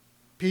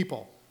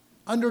people.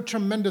 Under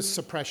tremendous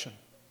suppression.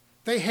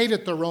 They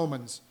hated the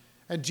Romans.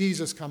 And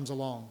Jesus comes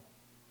along.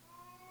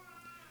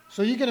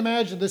 So you can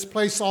imagine this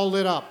place all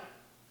lit up.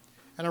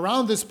 And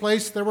around this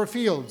place there were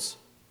fields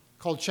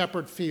called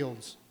shepherd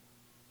fields.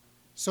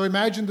 So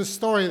imagine the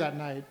story that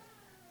night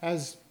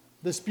as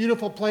this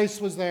beautiful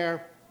place was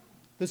there.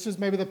 This is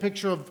maybe the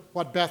picture of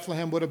what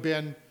Bethlehem would have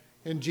been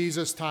in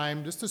Jesus'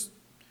 time. Just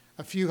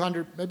a few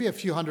hundred, maybe a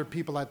few hundred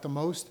people at the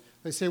most.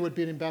 They say would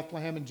be in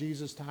Bethlehem in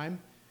Jesus' time.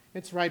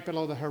 It's right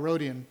below the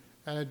Herodian,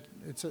 and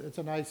it's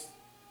a nice,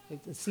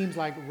 it seems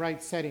like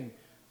right setting.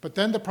 But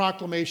then the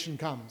proclamation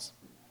comes.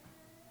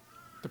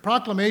 The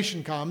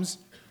proclamation comes,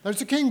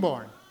 there's a king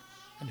born.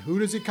 And who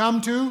does he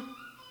come to?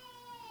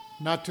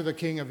 Not to the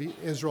king of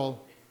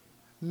Israel,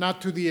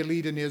 not to the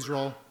elite in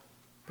Israel,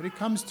 but he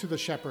comes to the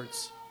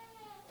shepherds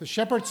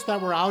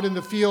that were out in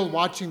the field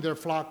watching their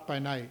flock by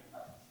night.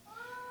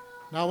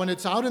 Now, when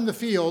it's out in the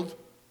field,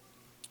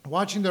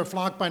 watching their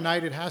flock by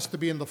night, it has to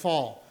be in the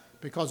fall,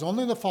 because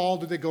only in the fall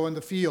do they go in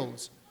the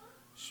fields.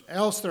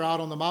 Else they're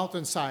out on the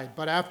mountainside.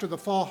 But after the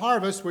fall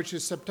harvest, which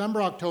is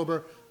September,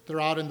 October,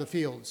 they're out in the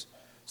fields.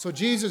 So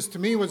Jesus, to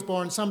me, was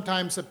born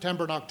sometime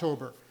September and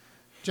October.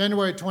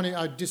 December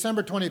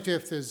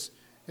 25th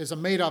is a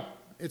made-up,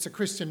 it's a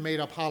Christian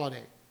made-up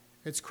holiday.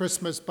 It's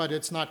Christmas, but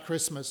it's not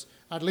Christmas,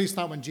 at least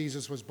not when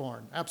Jesus was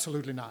born.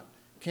 Absolutely not.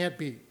 Can't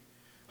be.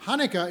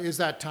 Hanukkah is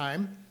that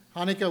time.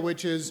 Hanukkah,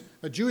 which is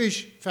a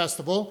Jewish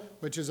festival,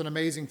 which is an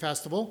amazing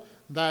festival,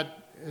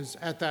 that is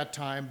at that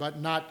time, but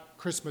not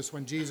Christmas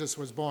when Jesus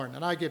was born.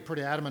 And I get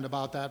pretty adamant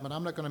about that, but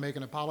I'm not going to make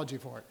an apology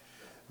for it.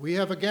 We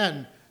have,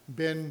 again,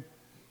 been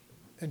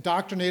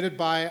indoctrinated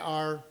by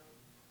our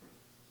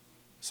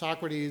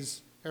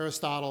Socrates,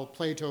 Aristotle,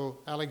 Plato,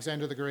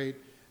 Alexander the Great,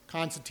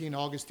 Constantine,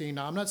 Augustine.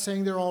 Now, I'm not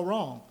saying they're all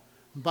wrong,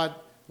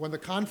 but when the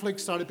conflict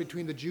started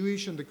between the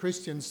Jewish and the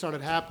Christians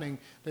started happening,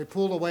 they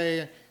pulled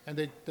away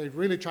and they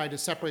really tried to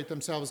separate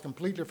themselves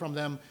completely from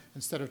them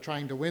instead of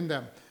trying to win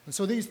them. And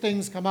so these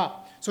things come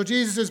up. So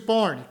Jesus is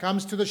born. He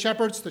comes to the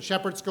shepherds. The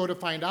shepherds go to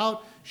find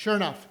out. Sure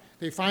enough,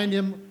 they find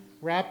him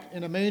wrapped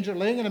in a manger,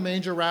 laying in a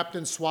manger wrapped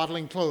in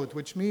swaddling clothes,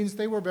 which means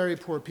they were very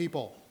poor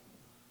people.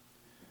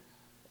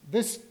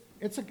 It's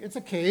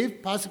a cave,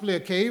 possibly a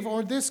cave,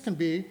 or this can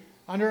be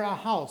under a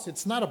house.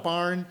 It's not a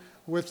barn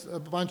with a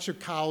bunch of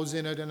cows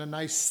in it and a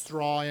nice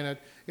straw in it.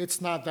 It's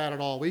not that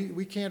at all.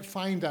 We can't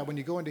find that. When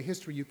you go into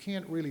history, you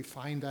can't really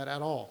find that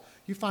at all.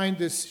 You find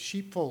this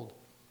sheepfold.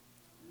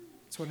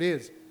 That's what it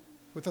is.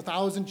 With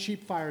 1,000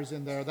 sheep fires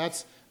in there.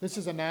 This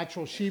is a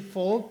natural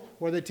sheepfold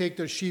where they take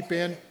their sheep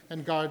in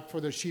and guard for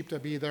their sheep to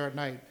be there at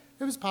night.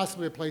 It was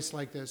possibly a place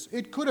like this.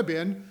 It could have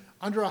been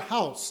under a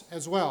house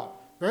as well.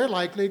 Very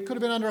likely it could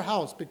have been under a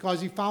house because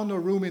he found no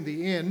room in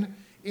the inn.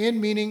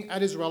 Inn meaning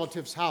at his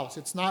relative's house.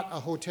 It's not a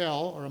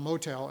hotel or a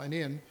motel, an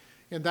inn.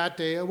 In that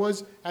day, it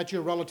was at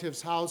your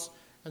relative's house,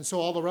 and so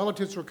all the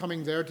relatives were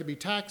coming there to be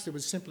taxed. It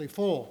was simply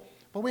full.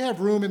 But we have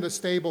room in the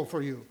stable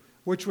for you,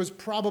 which was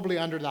probably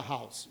under the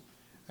house.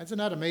 Isn't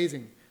that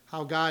amazing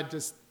how God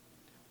just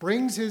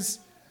brings his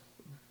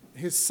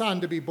son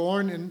to be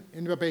born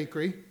in a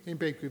bakery, in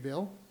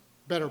Bakeryville,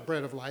 better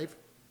bread of life,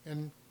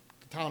 in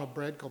the town of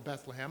bread called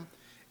Bethlehem,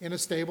 in a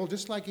stable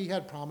just like he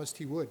had promised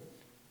he would,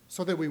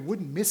 so that we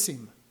wouldn't miss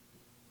him,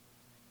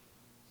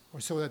 or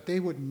so that they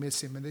wouldn't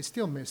miss him, and they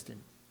still missed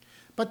him.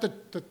 But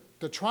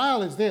the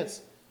trial is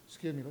this.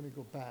 Excuse me, let me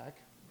go back.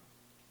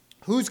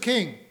 Who's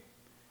king?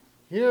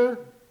 Here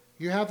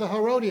you have the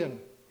Herodian,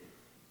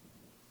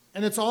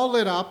 and it's all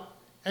lit up,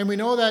 and we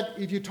know that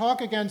if you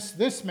talk against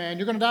this man,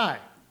 you're going to die,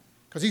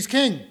 because he's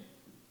king.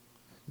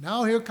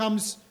 Now here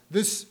comes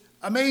this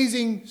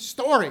amazing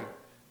story.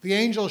 The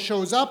angel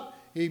shows up,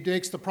 he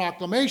makes the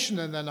proclamation,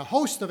 and then a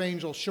host of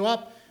angels show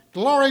up.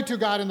 Glory to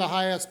God in the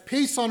highest,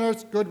 peace on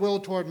earth, goodwill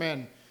toward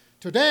men.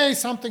 Today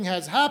something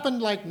has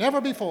happened like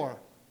never before.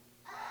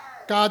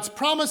 God's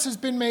promise has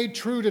been made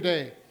true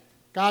today.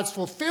 God's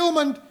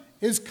fulfillment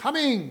is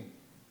coming.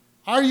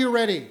 Are you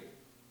ready?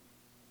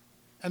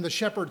 And the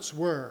shepherds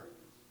were.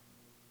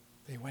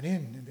 They went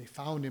in and they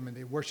found him and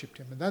they worshiped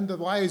him. And then the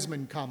wise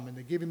men come and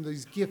they give him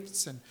these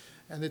gifts, and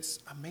it's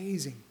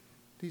amazing.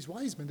 These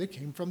wise men, they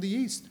came from the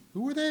east.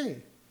 Who were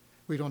they?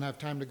 We don't have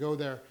time to go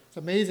there. It's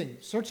amazing.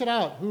 Search it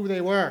out, who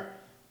they were.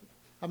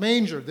 A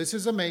manger. This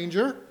is a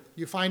manger.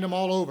 You find them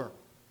all over.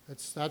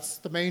 That's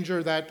the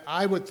manger that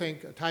I would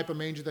think, a type of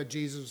manger that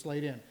Jesus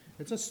laid in.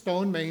 It's a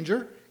stone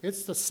manger.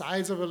 It's the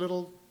size of a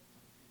little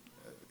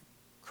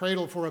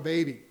cradle for a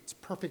baby. It's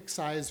perfect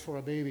size for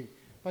a baby.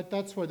 But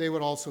that's where they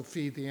would also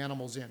feed the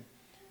animals in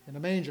a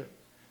manger.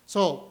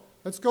 So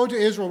let's go to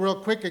Israel real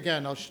quick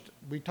again.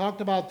 We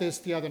talked about this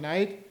the other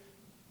night.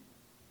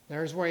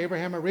 There's where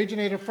Abraham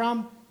originated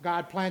from.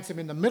 God plants him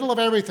in the middle of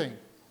everything.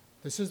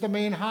 This is the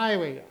main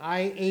highway,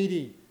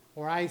 I-80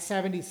 or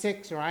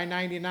I-76 or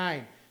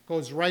I-99.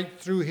 Goes right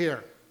through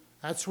here.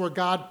 That's where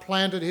God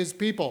planted his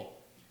people.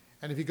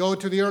 And if you go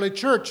to the early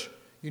church,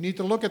 you need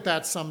to look at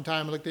that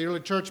sometime, like the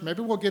early church.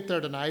 Maybe we'll get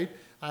there tonight.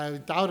 I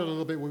doubt it a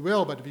little bit we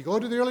will. But if you go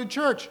to the early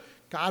church,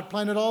 God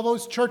planted all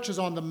those churches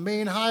on the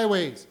main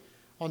highways,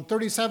 on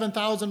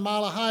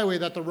 37,000-mile highway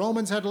that the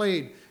Romans had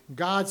laid.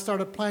 God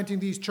started planting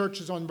these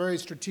churches on very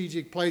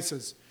strategic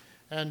places.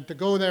 And to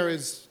go there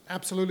is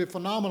absolutely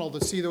phenomenal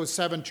to see those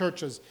 7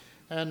 churches.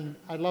 And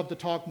I'd love to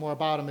talk more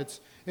about them.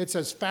 It's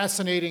as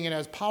fascinating and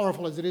as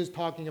powerful as it is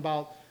talking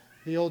about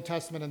the Old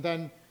Testament and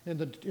then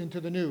into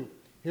the New.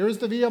 Here's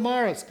the Via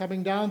Maris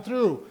coming down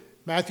through.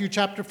 Matthew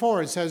chapter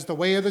 4, it says the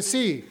way of the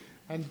sea.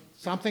 And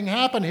something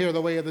happened here,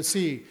 the way of the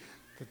sea.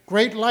 The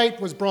great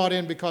light was brought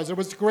in because there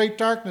was great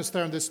darkness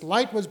there. And this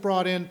light was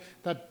brought in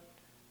that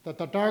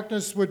the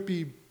darkness would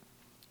be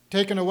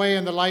taken away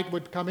and the light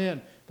would come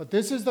in. But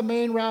this is the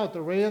main route,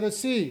 the way of the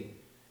sea.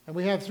 And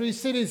we have 3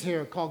 cities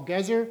here called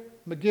Gezer,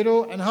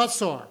 Megiddo, and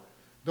Hatzor.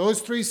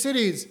 Those 3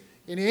 cities,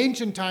 in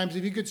ancient times,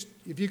 if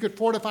you could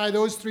fortify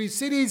those 3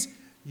 cities,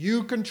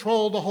 you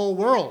control the whole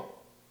world.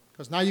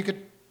 Because now you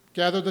could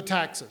gather the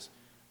taxes.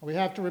 We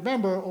have to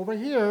remember, over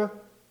here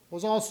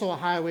was also a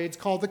highway. It's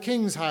called the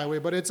King's Highway,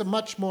 but it's a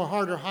much more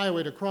harder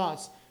highway to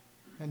cross.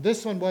 And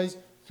this one was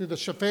through the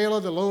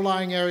Shephelah, the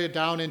low-lying area,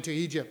 down into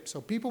Egypt.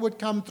 So people would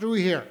come through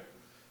here.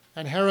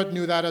 And Herod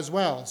knew that as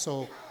well.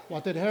 So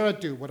what did Herod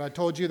do? What I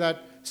told you,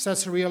 that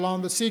Caesarea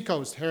along the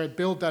seacoast. Herod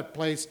built that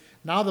place.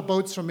 Now the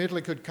boats from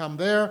Italy could come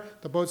there.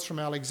 The boats from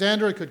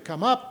Alexandria could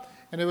come up.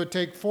 And it would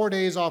take 4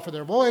 days off of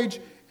their voyage.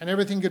 And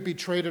everything could be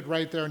traded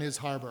right there in his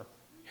harbor.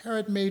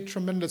 Herod made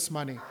tremendous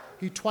money.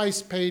 He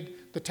twice paid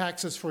the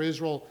taxes for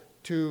Israel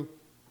to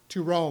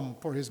Rome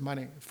for his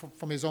money,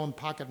 from his own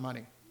pocket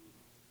money.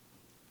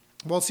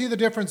 We'll see the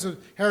difference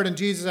of Herod and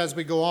Jesus as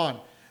we go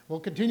on. We'll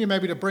continue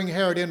maybe to bring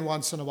Herod in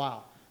once in a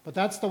while. But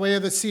that's the way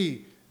of the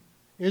sea.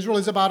 Israel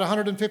is about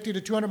 150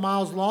 to 200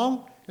 miles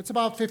long. It's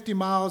about 50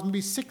 miles,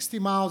 maybe 60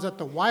 miles at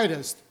the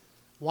widest,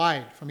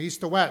 wide, from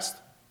east to west.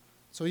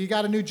 So you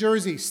got a New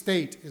Jersey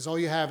state is all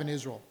you have in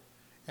Israel.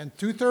 And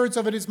 2/3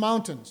 of it is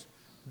mountains.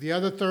 The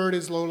other third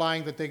is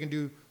low-lying that they can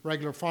do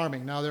regular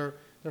farming. Now they're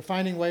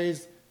finding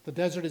ways. The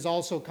desert is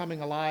also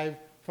coming alive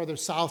further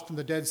south from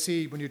the Dead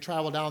Sea. When you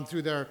travel down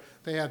through there,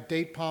 they have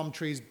date palm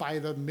trees by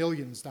the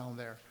millions down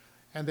there.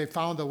 And they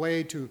found a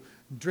way to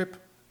drip.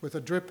 With a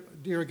drip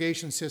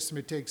irrigation system,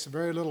 it takes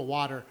very little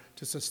water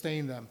to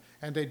sustain them.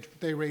 And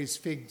they raise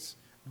figs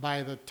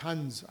by the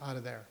tons out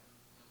of there.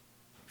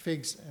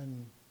 Figs,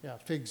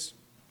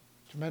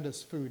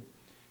 tremendous food.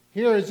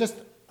 here is just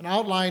an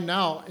outline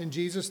now in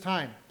Jesus'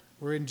 time.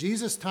 We're in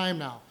Jesus' time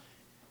now.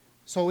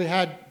 So we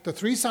had the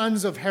three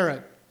sons of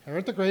Herod.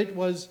 Herod the Great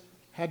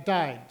had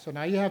died. So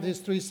now you have his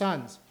three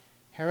sons.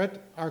 Herod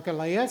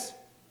Archelaus,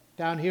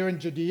 down here in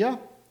Judea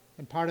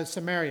and part of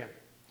Samaria.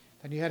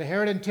 Then you had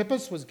Herod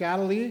Antipas, was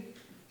Galilee,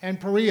 and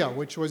Perea,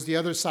 which was the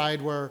other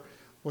side where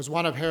was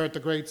one of Herod the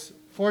Great's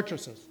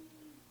fortresses.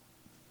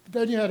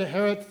 Then you had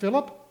Herod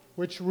Philip,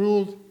 which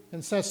ruled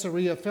in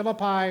Caesarea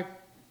Philippi,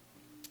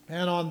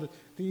 and on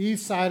the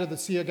east side of the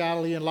Sea of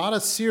Galilee, and a lot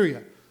of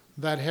Syria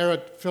that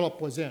Herod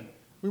Philip was in.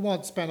 We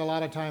won't spend a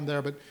lot of time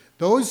there, but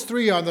those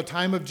three are in the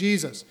time of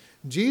Jesus.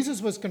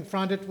 Jesus was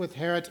confronted with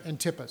Herod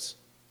Antipas.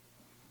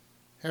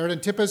 Herod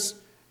Antipas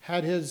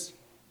had his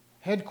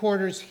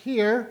headquarters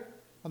here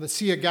on the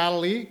Sea of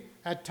Galilee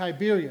at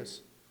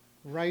Tiberias,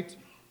 right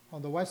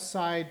on the west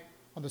side,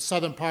 on the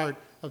southern part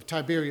of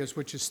Tiberias,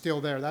 which is still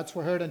there. That's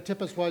where Herod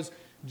Antipas was.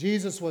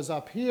 Jesus was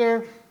up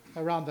here,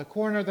 around the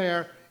corner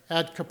there,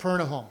 at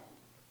Capernaum.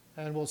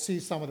 And we'll see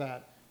some of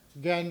that.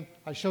 Again,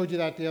 I showed you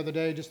that the other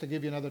day just to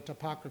give you another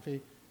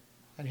topography.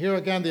 And here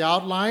again, the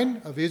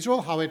outline of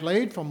Israel, how it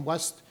laid from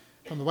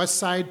the west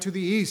side to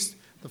the east.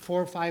 The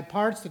 4 or 5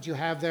 parts that you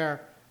have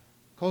there: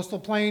 coastal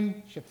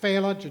plain,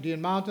 Shephelah,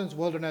 Judean mountains,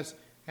 wilderness,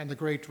 and the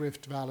great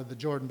Rift Valley, the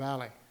Jordan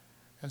Valley.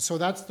 And so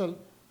that's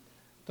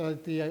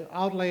the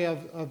outlay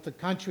of the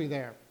country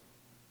there.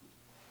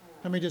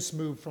 Let me just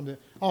move from the...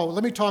 Oh,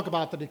 let me talk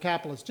about the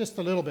Decapolis just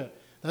a little bit.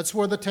 That's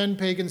where the 10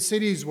 pagan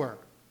cities were.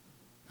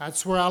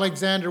 That's where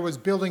Alexander was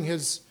building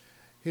his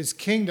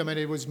kingdom, and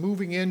it was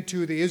moving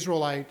into the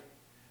Israelite,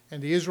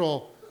 and the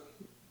Israel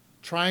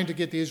trying to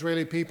get the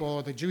Israeli people,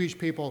 or the Jewish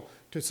people,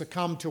 to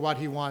succumb to what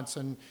he wants.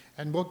 And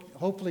we'll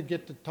hopefully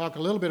get to talk a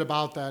little bit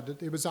about that.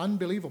 It was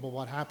unbelievable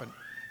what happened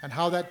and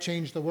how that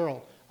changed the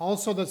world.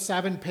 Also, the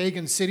 7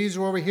 pagan cities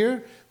were over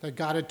here that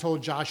God had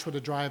told Joshua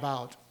to drive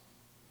out.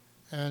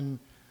 And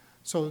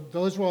so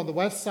those were on the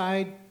west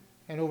side,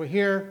 and over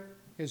here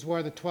is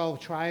where the 12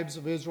 tribes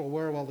of Israel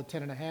were, while the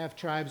 10.5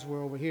 tribes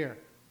were over here.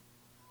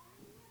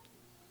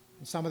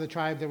 And some of the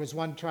tribe, there was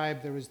one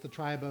tribe, there was the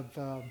tribe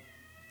of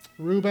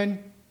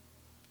Reuben,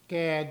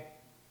 Gad,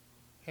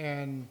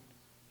 and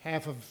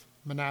half of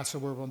Manasseh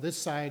were on this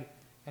side,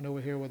 and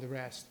over here were the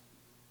rest.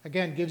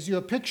 Again, gives you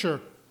a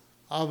picture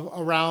of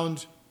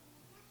around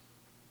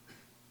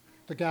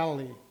the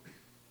Galilee.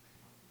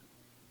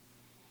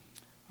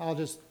 I'll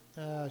just,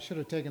 should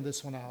have taken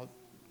this one out.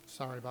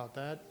 Sorry about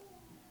that.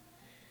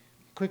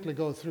 Quickly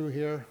go through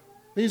here.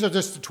 These are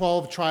just the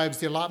 12 tribes,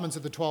 the allotments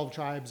of the 12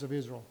 tribes of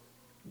Israel.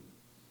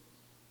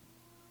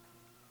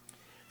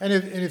 And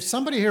if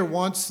somebody here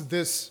wants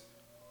this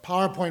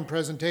PowerPoint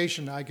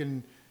presentation, I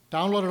can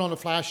download it on a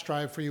flash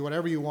drive for you,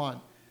 whatever you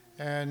want.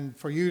 And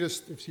for you to,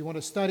 if you want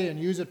to study and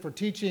use it for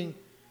teaching,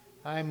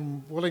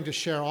 I'm willing to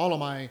share all of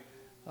my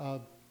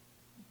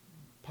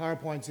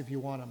PowerPoints if you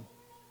want them.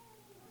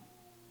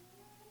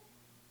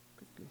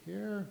 Quickly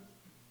here.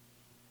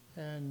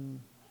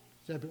 And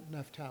Zebulun,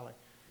 Naphtali.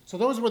 So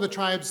those were the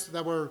tribes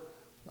that were,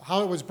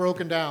 how it was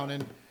broken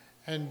down.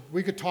 And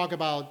we could talk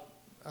about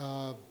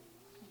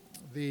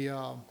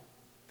the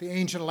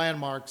ancient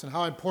landmarks and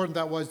how important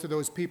that was to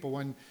those people.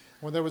 When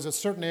there was a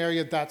certain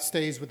area, that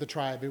stays with the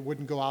tribe. It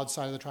wouldn't go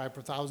outside of the tribe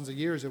for thousands of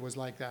years. It was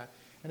like that.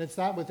 And it's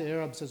that with the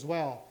Arabs as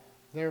well.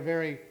 They're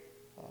very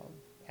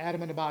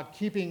adamant about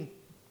keeping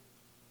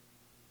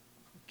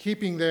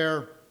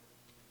their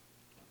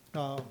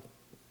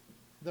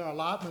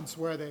allotments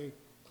where they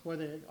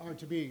are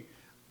to be.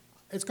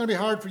 It's going to be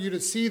hard for you to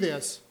see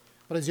this,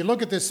 but as you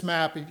look at this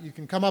map, you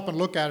can come up and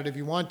look at it if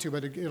you want to,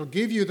 but it'll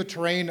give you the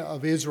terrain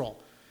of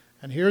Israel.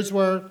 And here's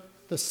where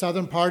the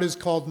southern part is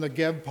called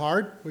Negev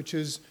part, which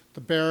is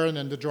the barren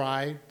and the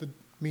dry. That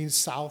means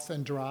south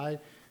and dry.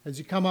 As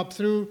you come up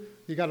through,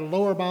 you got a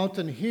lower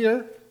mountain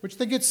here, which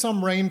they get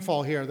some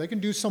rainfall here. They can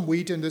do some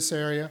wheat in this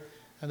area,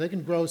 and they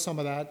can grow some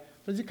of that.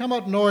 But as you come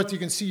up north, you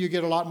can see you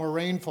get a lot more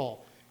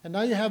rainfall. And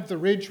now you have the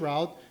ridge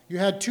route. You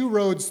had 2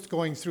 roads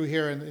going through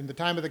here in the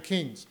time of the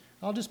kings.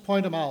 I'll just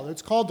point them out.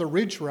 It's called the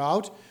ridge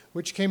route,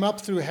 which came up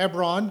through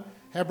Hebron.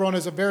 Hebron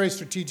is a very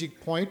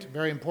strategic point,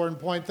 very important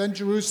point. Then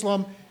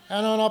Jerusalem,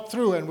 and on up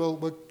through,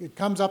 and it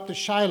comes up to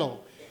Shiloh.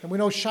 And we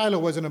know Shiloh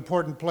was an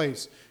important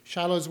place.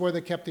 Shiloh is where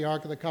they kept the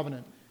Ark of the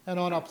Covenant, and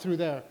on up through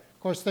there. Of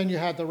course, then you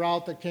had the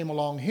route that came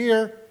along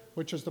here,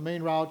 which was the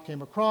main route,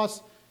 came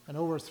across, and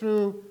over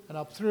through, and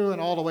up through,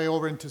 and all the way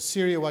over into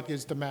Syria, what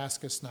is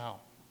Damascus now.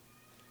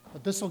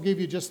 But this will give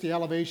you just the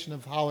elevation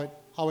of how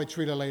it's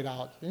really laid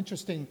out.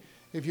 Interesting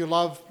if you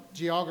love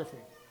geography.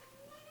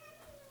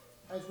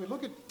 As we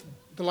look at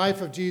the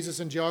life of Jesus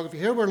in geography,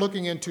 here we're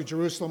looking into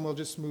Jerusalem. We'll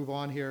just move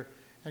on here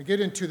and get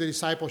into the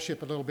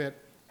discipleship a little bit.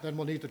 Then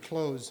we'll need to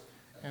close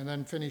and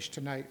then finish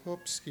tonight.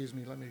 Oops, excuse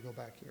me. Let me go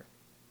back here.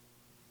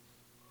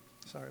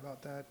 Sorry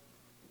about that.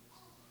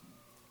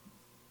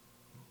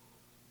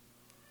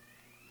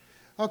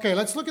 Okay,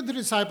 let's look at the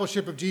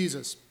discipleship of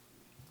Jesus.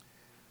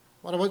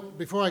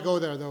 Before I go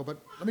there, though,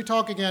 but let me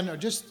talk again, or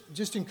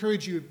just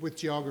encourage you with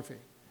geography.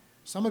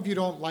 Some of you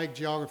don't like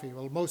geography.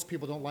 Well, most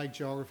people don't like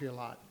geography a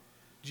lot.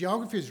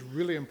 Geography is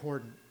really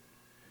important.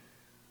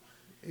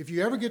 If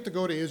you ever get to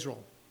go to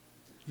Israel,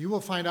 you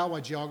will find out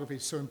why geography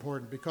is so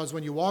important. Because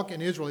when you walk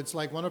in Israel, it's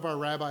like one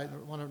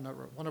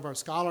of our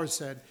scholars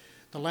said,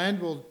 the land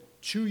will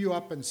chew you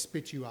up and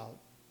spit you out.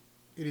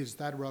 It is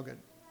that rugged.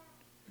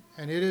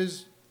 And it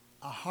is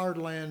a hard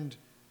land.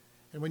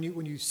 And when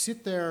you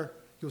sit there,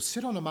 you'll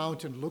sit on a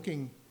mountain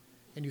looking,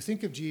 and you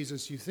think of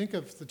Jesus, you think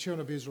of the children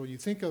of Israel, you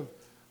think of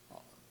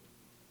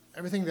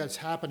everything that's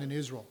happened in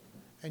Israel,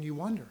 and you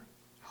wonder,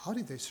 how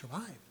did they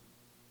survive?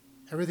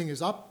 Everything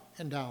is up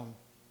and down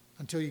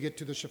until you get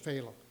to the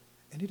Shephelah.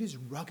 And it is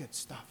rugged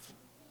stuff.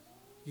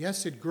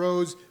 Yes, it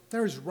grows.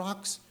 There's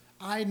rocks.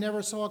 I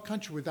never saw a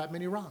country with that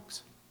many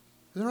rocks.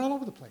 They're all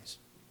over the place.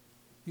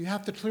 You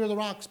have to clear the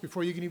rocks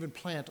before you can even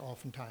plant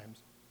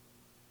oftentimes.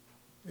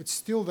 It's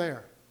still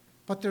there.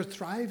 But they're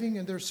thriving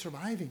and they're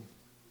surviving.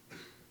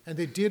 And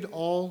they did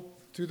all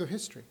through the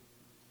history.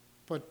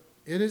 But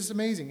it is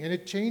amazing. And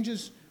it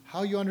changes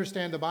how you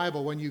understand the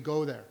Bible when you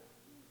go there.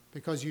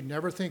 Because you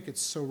never think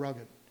it's so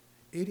rugged.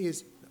 It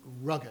is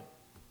rugged.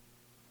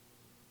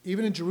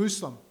 Even in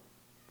Jerusalem,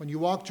 when you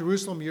walk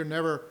Jerusalem, when you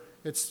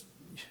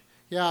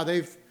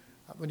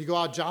go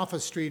out Jaffa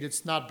Street,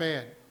 it's not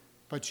bad.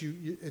 But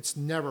it's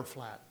never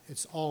flat.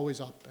 It's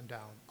always up and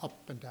down,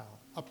 up and down,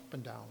 up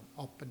and down,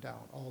 up and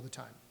down, all the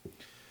time.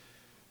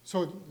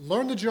 So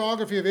learn the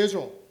geography of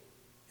Israel.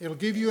 It'll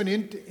give you an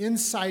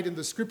insight in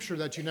the scripture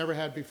that you never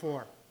had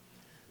before.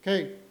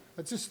 Okay,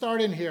 let's just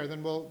start in here,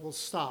 then we'll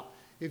stop.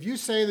 If you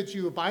say that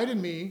you abide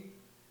in me,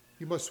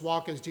 you must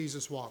walk as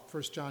Jesus walked,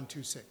 1 John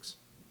 2:6.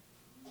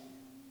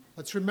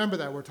 Let's remember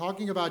that. We're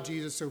talking about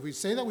Jesus, so if we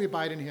say that we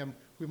abide in him,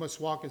 we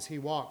must walk as he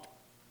walked.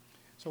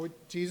 So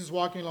Jesus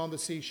walking along the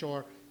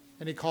seashore,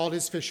 and he called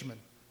his fishermen.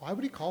 Why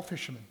would he call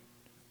fishermen?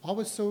 What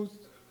was so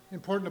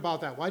important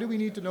about that? Why do we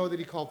need to know that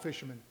he called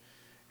fishermen?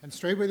 And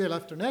straightway they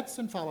left their nets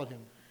and followed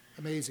him.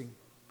 Amazing.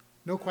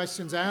 No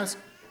questions asked.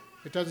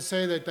 It doesn't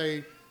say that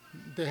they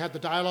had the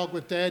dialogue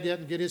with Dad yet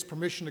and get his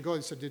permission to go.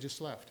 They said they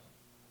just left.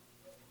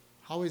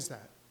 How is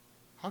that?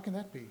 How can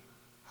that be?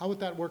 How would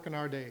that work in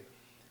our day?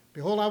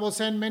 Behold, I will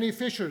send many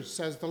fishers,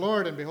 says the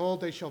Lord, and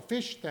behold, they shall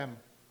fish them.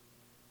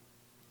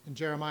 In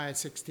Jeremiah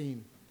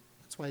 16.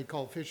 That's why he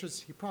called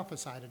fishers. He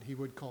prophesied it. He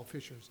would call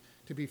fishers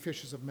to be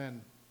fishers of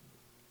men.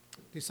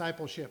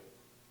 Discipleship.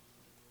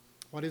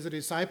 What is a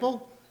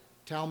disciple?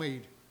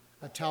 Talmud.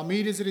 A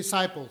Talmud is a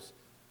disciple.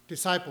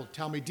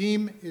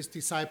 Talmidim is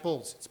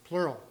disciples. It's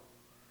plural.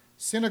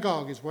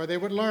 Synagogue is where they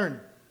would learn.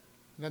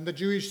 And then the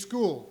Jewish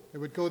school, they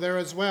would go there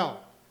as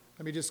well.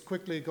 Let me just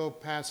quickly go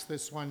past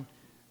this one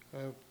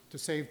to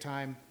save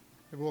time,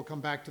 and we'll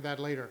come back to that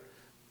later.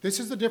 This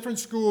is the different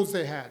schools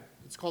they had.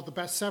 It's called the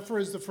Beth Sefer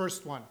is the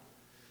first one.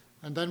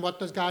 And then what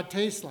does God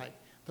taste like?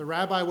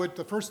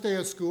 The first day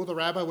of school, the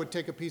rabbi would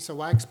take a piece of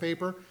wax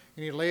paper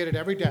and he'd lay it at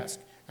every desk.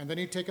 And then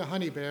he'd take a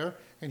honey bear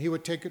and he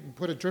would take it and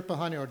put a drip of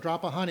honey or a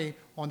drop of honey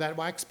on that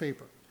wax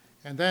paper.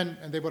 And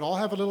they would all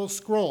have a little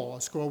scroll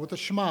with a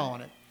Shema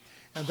on it.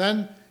 And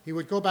then he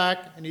would go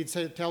back and he'd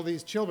tell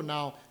these children,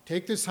 now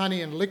take this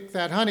honey and lick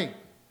that honey.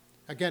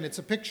 Again, it's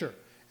a picture.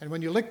 And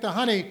when you lick the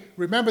honey,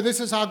 remember this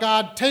is how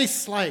God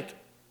tastes like.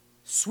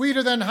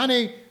 Sweeter than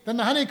honey, than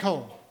the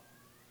honeycomb.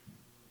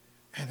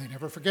 And they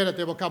never forget it.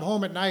 They will come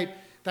home at night,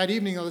 that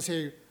evening, they'll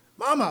say,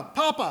 Mama,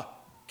 Papa,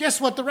 guess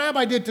what the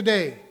rabbi did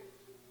today?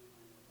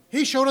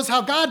 He showed us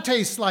how God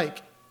tastes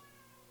like.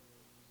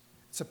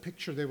 It's a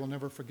picture they will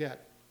never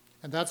forget.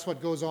 And that's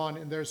what goes on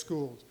in their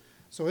schools.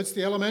 So it's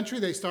the elementary.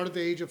 They start at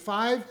the age of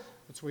 5.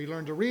 That's where you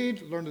learn to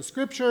read, learn the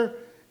scripture.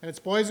 And it's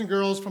boys and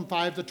girls from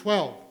 5 to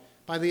 12.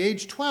 By the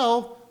age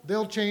 12,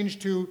 they'll change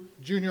to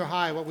junior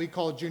high, what we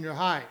call junior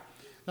high.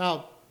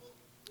 Now,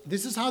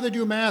 this is how they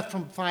do math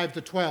from 5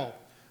 to 12.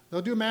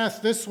 They'll do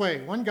math this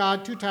way. 1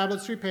 God, 2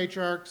 tablets, 3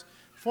 patriarchs,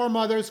 4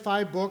 mothers,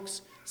 5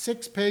 books,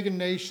 6 pagan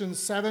nations,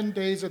 7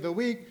 days of the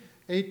week,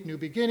 8 new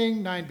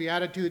beginning, 9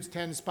 beatitudes,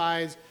 10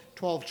 spies,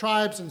 12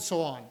 tribes, and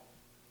so on.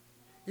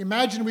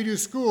 Imagine we do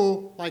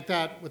school like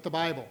that with the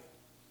Bible.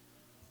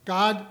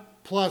 God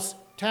plus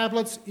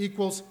tablets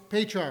equals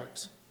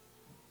patriarchs.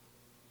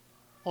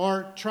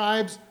 Or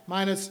tribes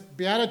minus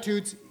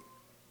beatitudes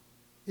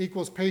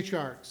equals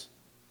patriarchs.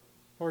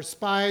 Or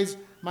spies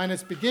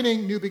minus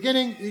new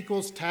beginning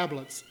equals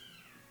tablets.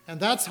 And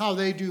that's how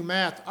they do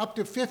math. Up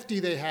to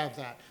 50 they have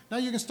that. Now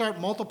you can start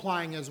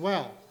multiplying as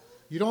well.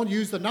 You don't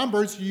use the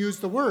numbers, you use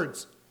the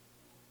words.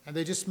 And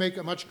they just make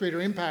a much greater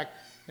impact.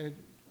 And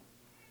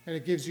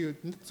it gives you,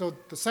 so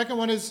the second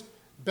one is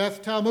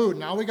Beth Talmud.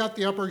 Now we got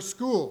the upper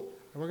school.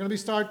 And we're going to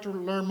start to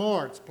learn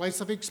more. It's a place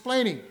of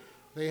explaining.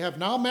 They have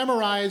now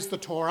memorized the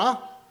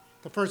Torah,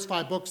 the first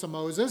 5 books of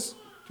Moses,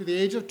 to the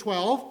age of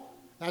 12.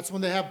 That's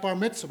when they have bar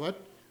mitzvah.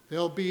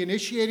 They'll be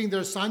initiating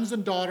their sons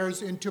and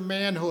daughters into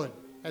manhood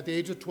at the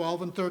age of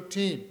 12 and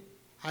 13.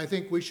 I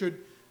think we should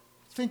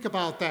think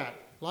about that.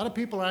 A lot of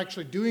people are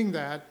actually doing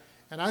that,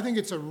 and I think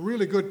it's a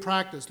really good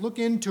practice. Look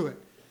into it.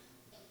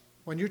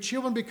 When your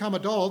children become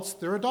adults,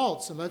 they're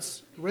adults, and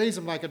let's raise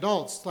them like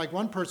adults. Like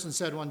one person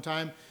said one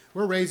time,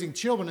 we're raising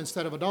children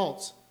instead of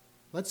adults.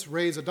 Let's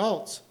raise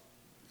adults.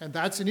 And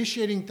that's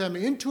initiating them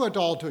into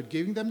adulthood,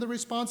 giving them the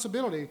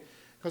responsibility.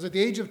 Because at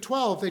the age of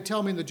 12, they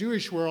tell me in the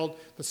Jewish world,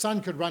 the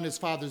son could run his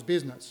father's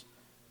business.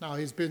 Now,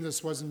 his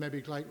business wasn't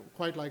maybe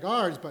quite like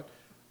ours, but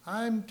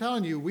I'm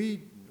telling you,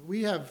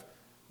 we have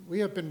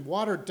been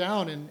watered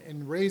down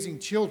in raising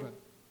children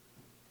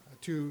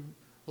to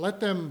let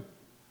them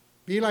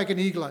be like an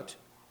eaglet.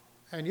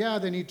 And yeah,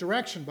 they need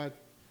direction, but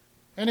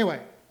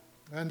anyway.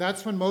 And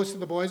that's when most of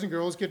the boys and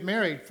girls get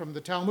married from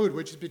the Talmud,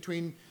 which is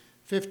between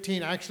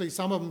 15, actually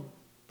some of them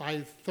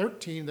by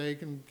 13 they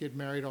can get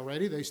married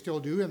already. They still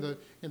do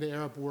in the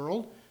Arab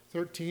world,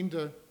 13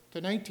 to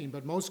 19.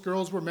 But most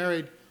girls were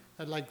married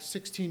at like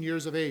 16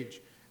 years of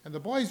age. And the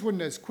boys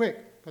wouldn't as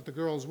quick, but the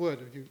girls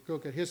would, if you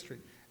look at history.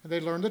 And they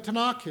learned the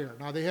Tanakh here.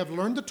 Now they have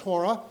learned the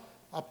Torah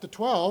up to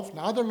 12.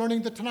 Now they're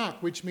learning the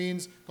Tanakh, which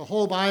means the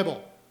whole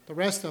Bible, the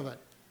rest of it.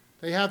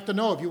 They have to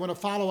know. If you want to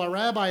follow a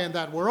rabbi in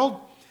that world,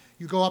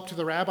 you go up to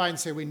the rabbi and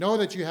say, we know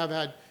that you have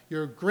had,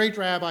 you're a great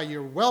rabbi,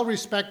 you're well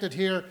respected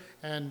here,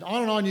 and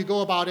on you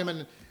go about him,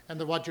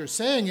 and what you're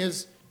saying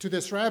is to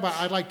this rabbi,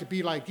 I'd like to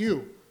be like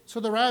you. So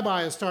the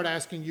rabbi will start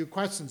asking you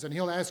questions, and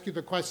he'll ask you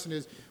the question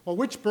is, well,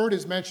 which bird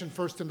is mentioned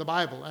first in the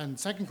Bible? And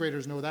second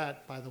graders know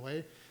that, by the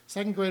way.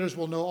 Second graders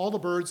will know all the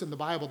birds in the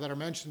Bible that are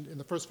mentioned in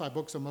the first 5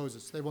 books of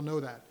Moses. They will know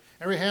that.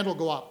 Every hand will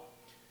go up.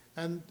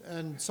 And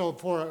so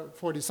for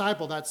a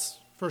disciple, that's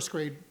first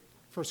grade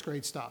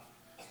stuff,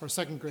 or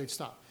second grade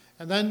stuff.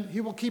 And then he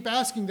will keep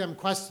asking them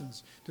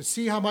questions to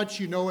see how much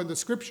you know in the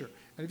Scripture.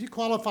 And if you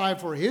qualify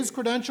for his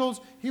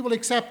credentials, he will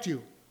accept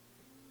you.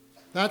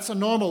 That's a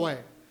normal way.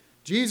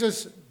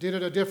 Jesus did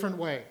it a different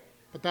way,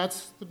 but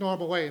that's the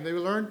normal way. And they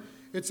will learn,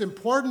 it's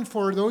important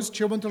for those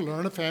children to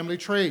learn a family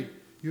trade.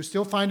 You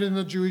still find it in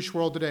the Jewish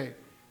world today.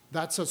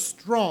 That's a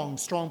strong,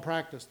 strong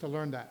practice to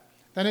learn that.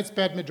 Then it's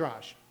Bet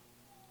Midrash.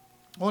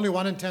 Only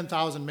 1 in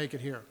 10,000 make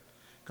it here,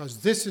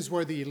 because this is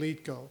where the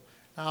elite go.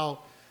 Now,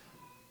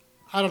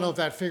 I don't know if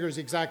that figure is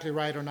exactly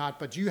right or not,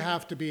 but you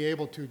have to be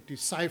able to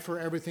decipher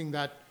everything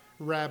that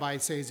rabbi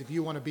says if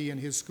you want to be in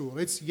his school.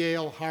 It's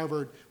Yale,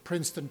 Harvard,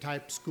 Princeton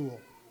type school.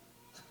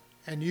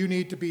 And you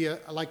need to be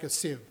like a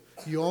sieve.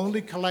 You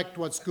only collect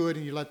what's good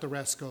and you let the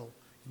rest go.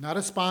 You're not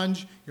a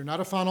sponge, you're not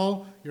a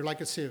funnel, you're like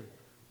a sieve.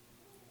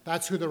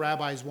 That's who the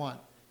rabbis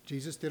want.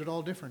 Jesus did it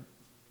all different.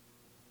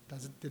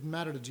 Didn't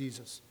matter to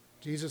Jesus.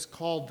 Jesus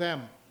called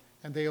them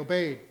and they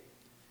obeyed.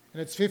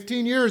 And it's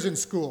 15 years in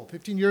school,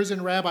 15 years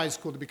in rabbi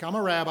school. To become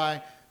a rabbi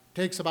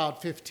takes about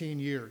 15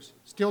 years.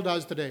 Still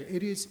does today.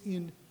 It is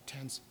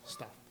intense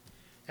stuff.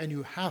 And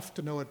you have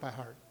to know it by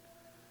heart.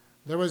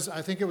 There was,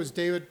 I think it was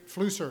David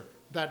Flusser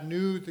that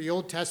knew the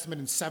Old Testament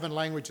in 7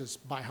 languages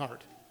by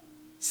heart.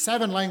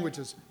 7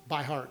 languages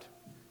by heart.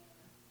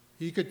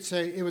 You could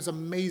say it was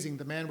amazing.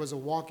 The man was a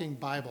walking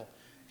Bible.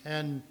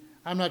 And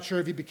I'm not sure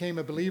if he became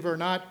a believer or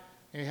not.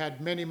 He had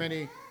many,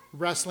 many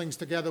wrestlings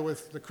together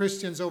with the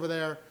Christians over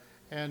there.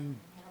 And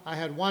I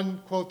had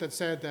one quote that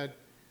said that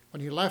when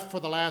he left for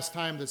the last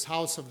time this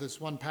house of this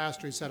one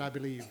pastor, he said, I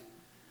believe.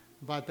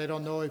 But they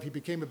don't know if he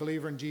became a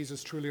believer in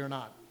Jesus truly or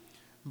not.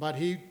 But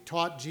he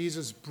taught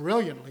Jesus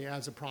brilliantly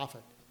as a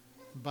prophet,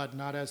 but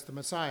not as the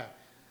Messiah.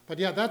 But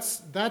yeah,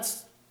 that's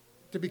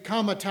to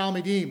become a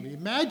Talmidim.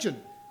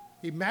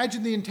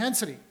 Imagine the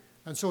intensity.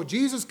 And so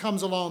Jesus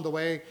comes along the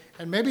way,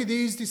 and maybe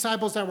these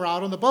disciples that were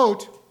out on the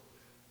boat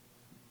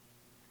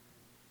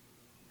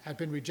had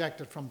been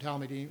rejected from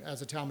Talmidim,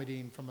 as a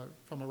Talmidim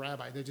from a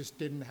rabbi. They just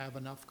didn't have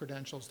enough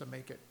credentials to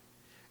make it.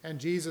 And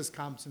Jesus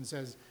comes and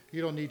says,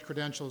 you don't need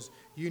credentials,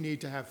 you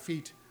need to have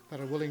feet that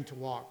are willing to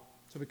walk.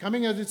 So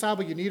becoming a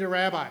disciple, you need a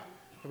rabbi.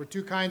 There were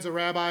 2 kinds of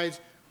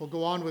rabbis. We'll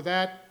go on with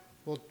that.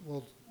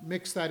 We'll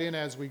mix that in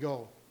as we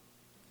go.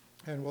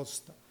 And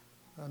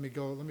let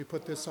me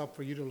put this up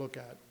for you to look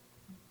at.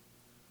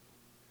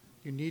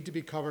 You need to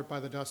be covered by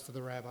the dust of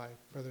the rabbi,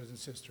 brothers and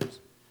sisters.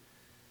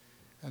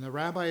 And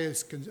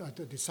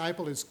the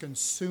disciple is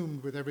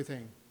consumed with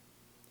everything.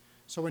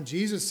 So when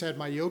Jesus said,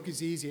 my yoke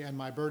is easy and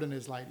my burden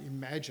is light,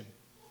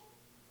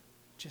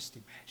 just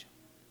imagine.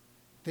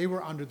 They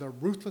were under the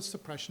ruthless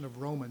oppression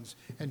of Romans,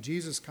 and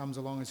Jesus comes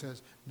along and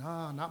says,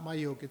 no, not my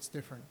yoke, it's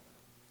different.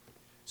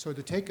 So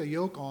to take a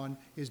yoke on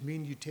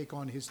mean you take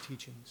on his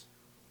teachings,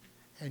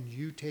 and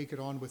you take it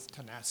on with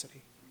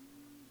tenacity.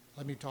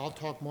 I'll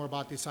talk more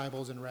about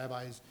disciples and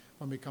rabbis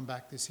when we come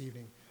back this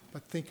evening,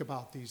 but think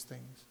about these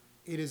things.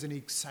 It is an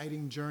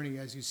exciting journey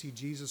as you see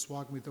Jesus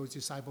walking with those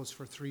disciples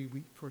for 3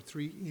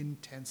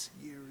 intense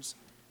years.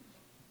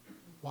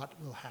 What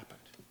will happen?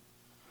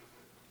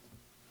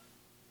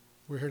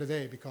 We're here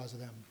today because of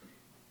them.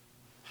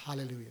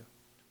 Hallelujah.